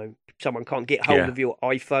someone can't get hold of your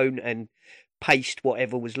iPhone and paste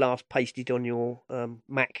whatever was last pasted on your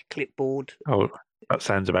Mac clipboard. Oh, that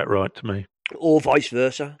sounds about right to me. Or vice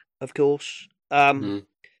versa, of course.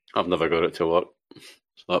 I've never got it to work,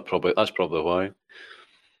 so that's probably why.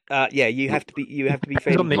 You have to be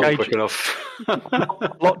fairly quick enough.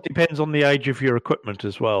 A lot depends on the age of your equipment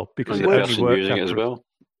as well, because it only works using it as well.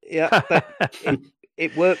 Yeah, but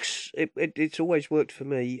it works. It's always worked for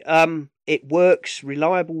me. It works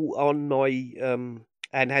reliable on my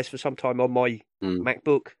and has for some time on my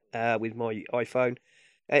MacBook with my iPhone.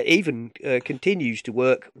 Even continues to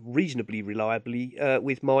work reasonably reliably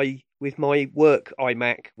with my work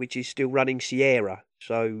iMac, which is still running Sierra.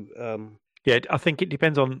 So I think it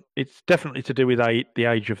depends on. It's definitely to do with the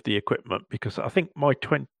age of the equipment, because I think my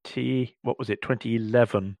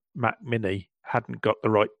 2011 Mac Mini hadn't got the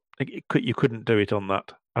right. You couldn't do it on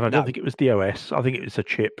that, and I don't think it was the OS. I think it was a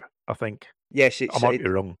chip. I think. Yes, I might be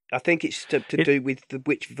wrong. I think it's to do with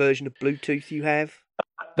which version of Bluetooth you have.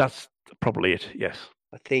 That's probably it. Yes.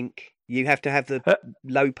 I think you have to have the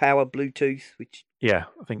low power Bluetooth, which... Yeah,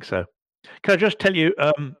 I think so. Can I just tell you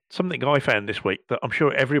something I found this week that I'm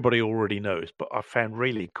sure everybody already knows, but I found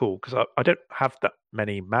really cool, because I don't have that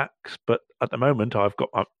many Macs, but at the moment I've got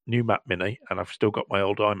my new Mac Mini and I've still got my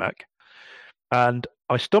old iMac. And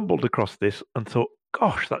I stumbled across this and thought,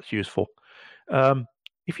 gosh, that's useful.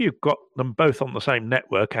 If you've got them both on the same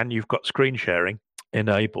network and you've got screen sharing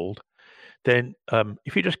enabled, then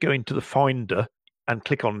if you just go into the Finder and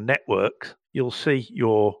click on Networks, you'll see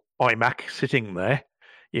your iMac sitting there.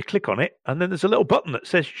 You click on it, and then there's a little button that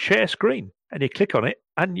says Share Screen, and you click on it,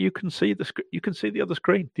 and you can see the other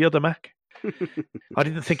screen, the other Mac. I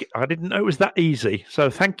didn't know it was that easy. So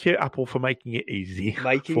thank you, Apple, for making it easy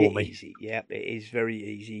for me. Easy. Yeah, it is very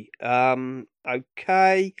easy.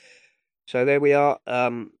 Okay, so there we are.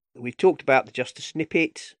 We've talked about just a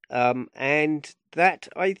snippet, and that,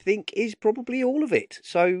 I think, is probably all of it.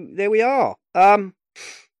 So there we are.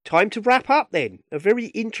 Time to wrap up then. A very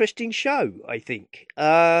interesting show, I think.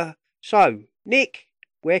 So, Nick,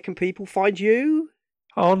 where can people find you?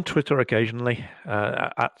 On Twitter occasionally,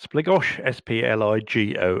 at Spligosh,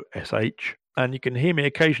 SPLIGOSH. And you can hear me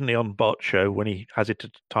occasionally on Bart's show when he has it at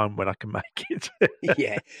a time when I can make it.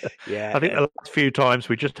 Yeah. I think the last few times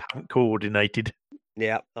we just haven't coordinated.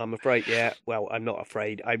 Yeah, I'm afraid. Yeah, well, I'm not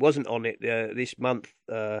afraid. I wasn't on it this month,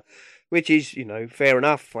 which is, fair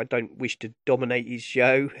enough. I don't wish to dominate his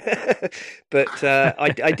show, but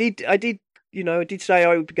I did say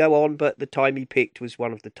I would go on, but the time he picked was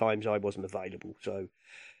one of the times I wasn't available. So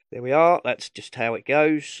there we are. That's just how it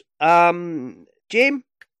goes. Jim?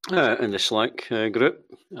 In the Slack group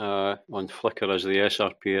on Flickr as the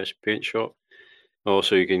SRPS Paint Shop.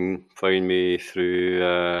 Also, you can find me through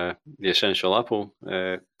the Essential Apple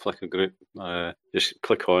Flickr group. Just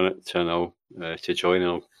click on it and I'll to join,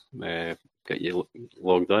 and I'll get you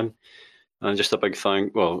logged in. And just a big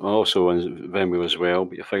thank. Well, also on Vimeo as well,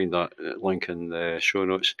 but you'll find that link in the show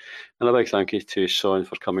notes. And a big thank you to Son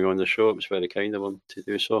for coming on the show. It was very kind of him to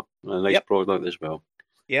do so. And a nice product as well.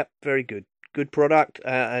 Yep, very good. Good product,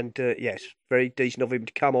 and yes, very decent of him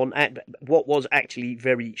to come on at what was actually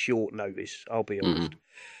very short notice, I'll be honest.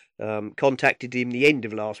 Contacted him the end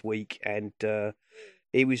of last week, and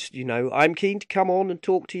he was, I'm keen to come on and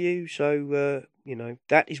talk to you, so,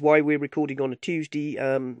 that is why we're recording on a Tuesday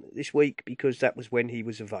this week, because that was when he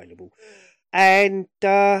was available. And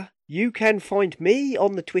you can find me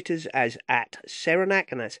on the Twitters as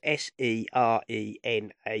 @Serenak, and that's SERENAK.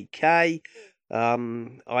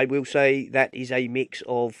 I will say that is a mix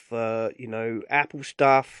of, Apple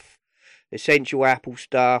stuff, essential Apple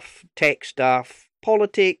stuff, tech stuff,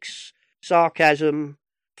 politics, sarcasm,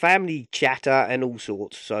 family chatter, and all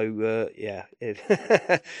sorts. So yeah,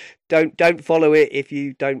 don't follow it if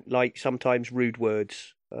you don't like sometimes rude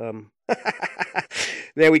words.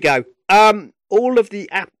 There we go. All of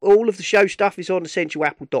the show stuff is on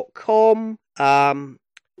essentialapple.com.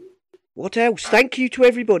 What else? Thank you to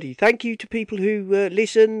everybody. Thank you to people who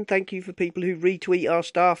listen. Thank you for people who retweet our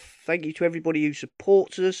stuff. Thank you to everybody who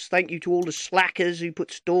supports us. Thank you to all the slackers who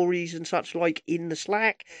put stories and such like in the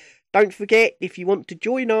Slack. Don't forget, if you want to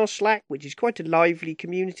join our Slack, which is quite a lively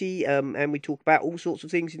community, and we talk about all sorts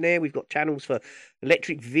of things in there. We've got channels for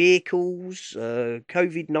electric vehicles,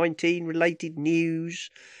 COVID-19 related news,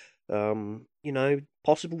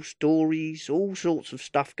 possible stories, all sorts of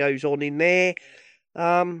stuff goes on in there.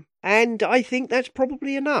 And I think that's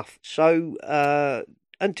probably enough. So,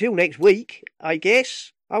 until next week, I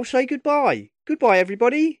guess, I'll say goodbye. Goodbye,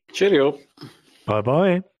 everybody. Cheerio.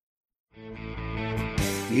 Bye-bye.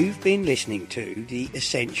 You've been listening to the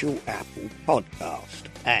Essential Apple Podcast,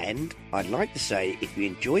 and I'd like to say if you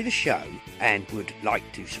enjoy the show and would like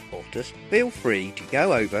to support us, feel free to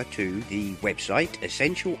go over to the website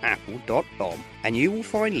essentialapple.com and you will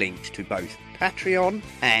find links to both Patreon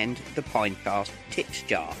and the Pinecast Tips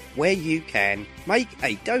Jar, where you can make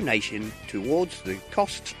a donation towards the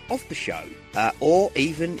costs of the show, or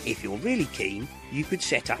even if you're really keen, you could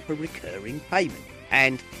set up a recurring payment.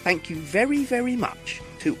 And thank you very, very much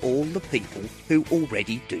to all the people who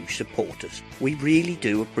already do support us. We really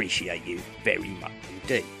do appreciate you very much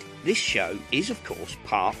indeed. This show is, of course,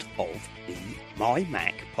 part of the My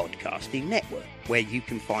Mac Podcasting Network, where you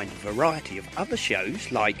can find a variety of other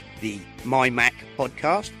shows like the My Mac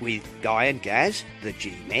Podcast with Guy and Gaz, the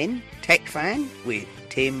G-Men, Tech Fan with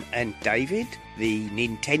Tim and David, the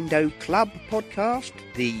Nintendo Club Podcast,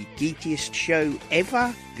 the Geekiest Show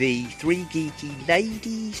Ever, the Three Geeky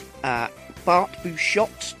Ladies, Bart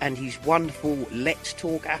Bouchot's and his wonderful Let's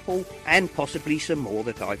Talk Apple, and possibly some more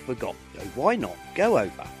that I've forgotten. So why not go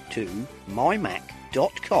over to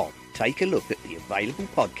mymac.com, take a look at the available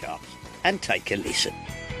podcasts, and take a listen.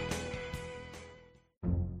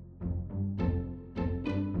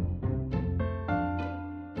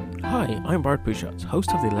 Hi, I'm Bart Bouchotz,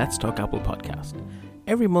 host of the Let's Talk Apple podcast.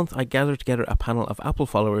 Every month I gather together a panel of Apple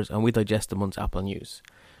followers and we digest the month's Apple news.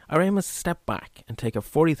 Our aim is to step back and take a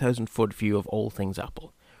 40,000-foot view of all things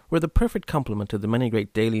Apple. We're the perfect complement to the many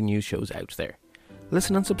great daily news shows out there.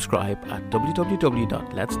 Listen and subscribe at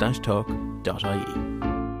www.lets-talk.ie.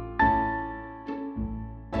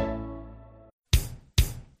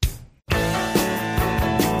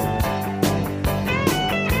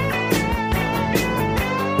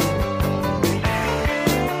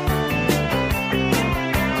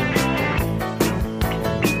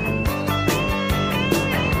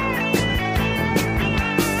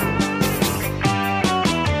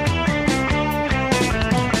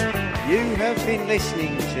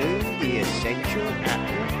 Listening to the Essential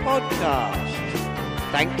Apple Podcast.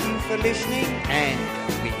 Thank you for listening, and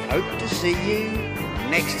we hope to see you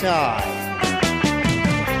next time.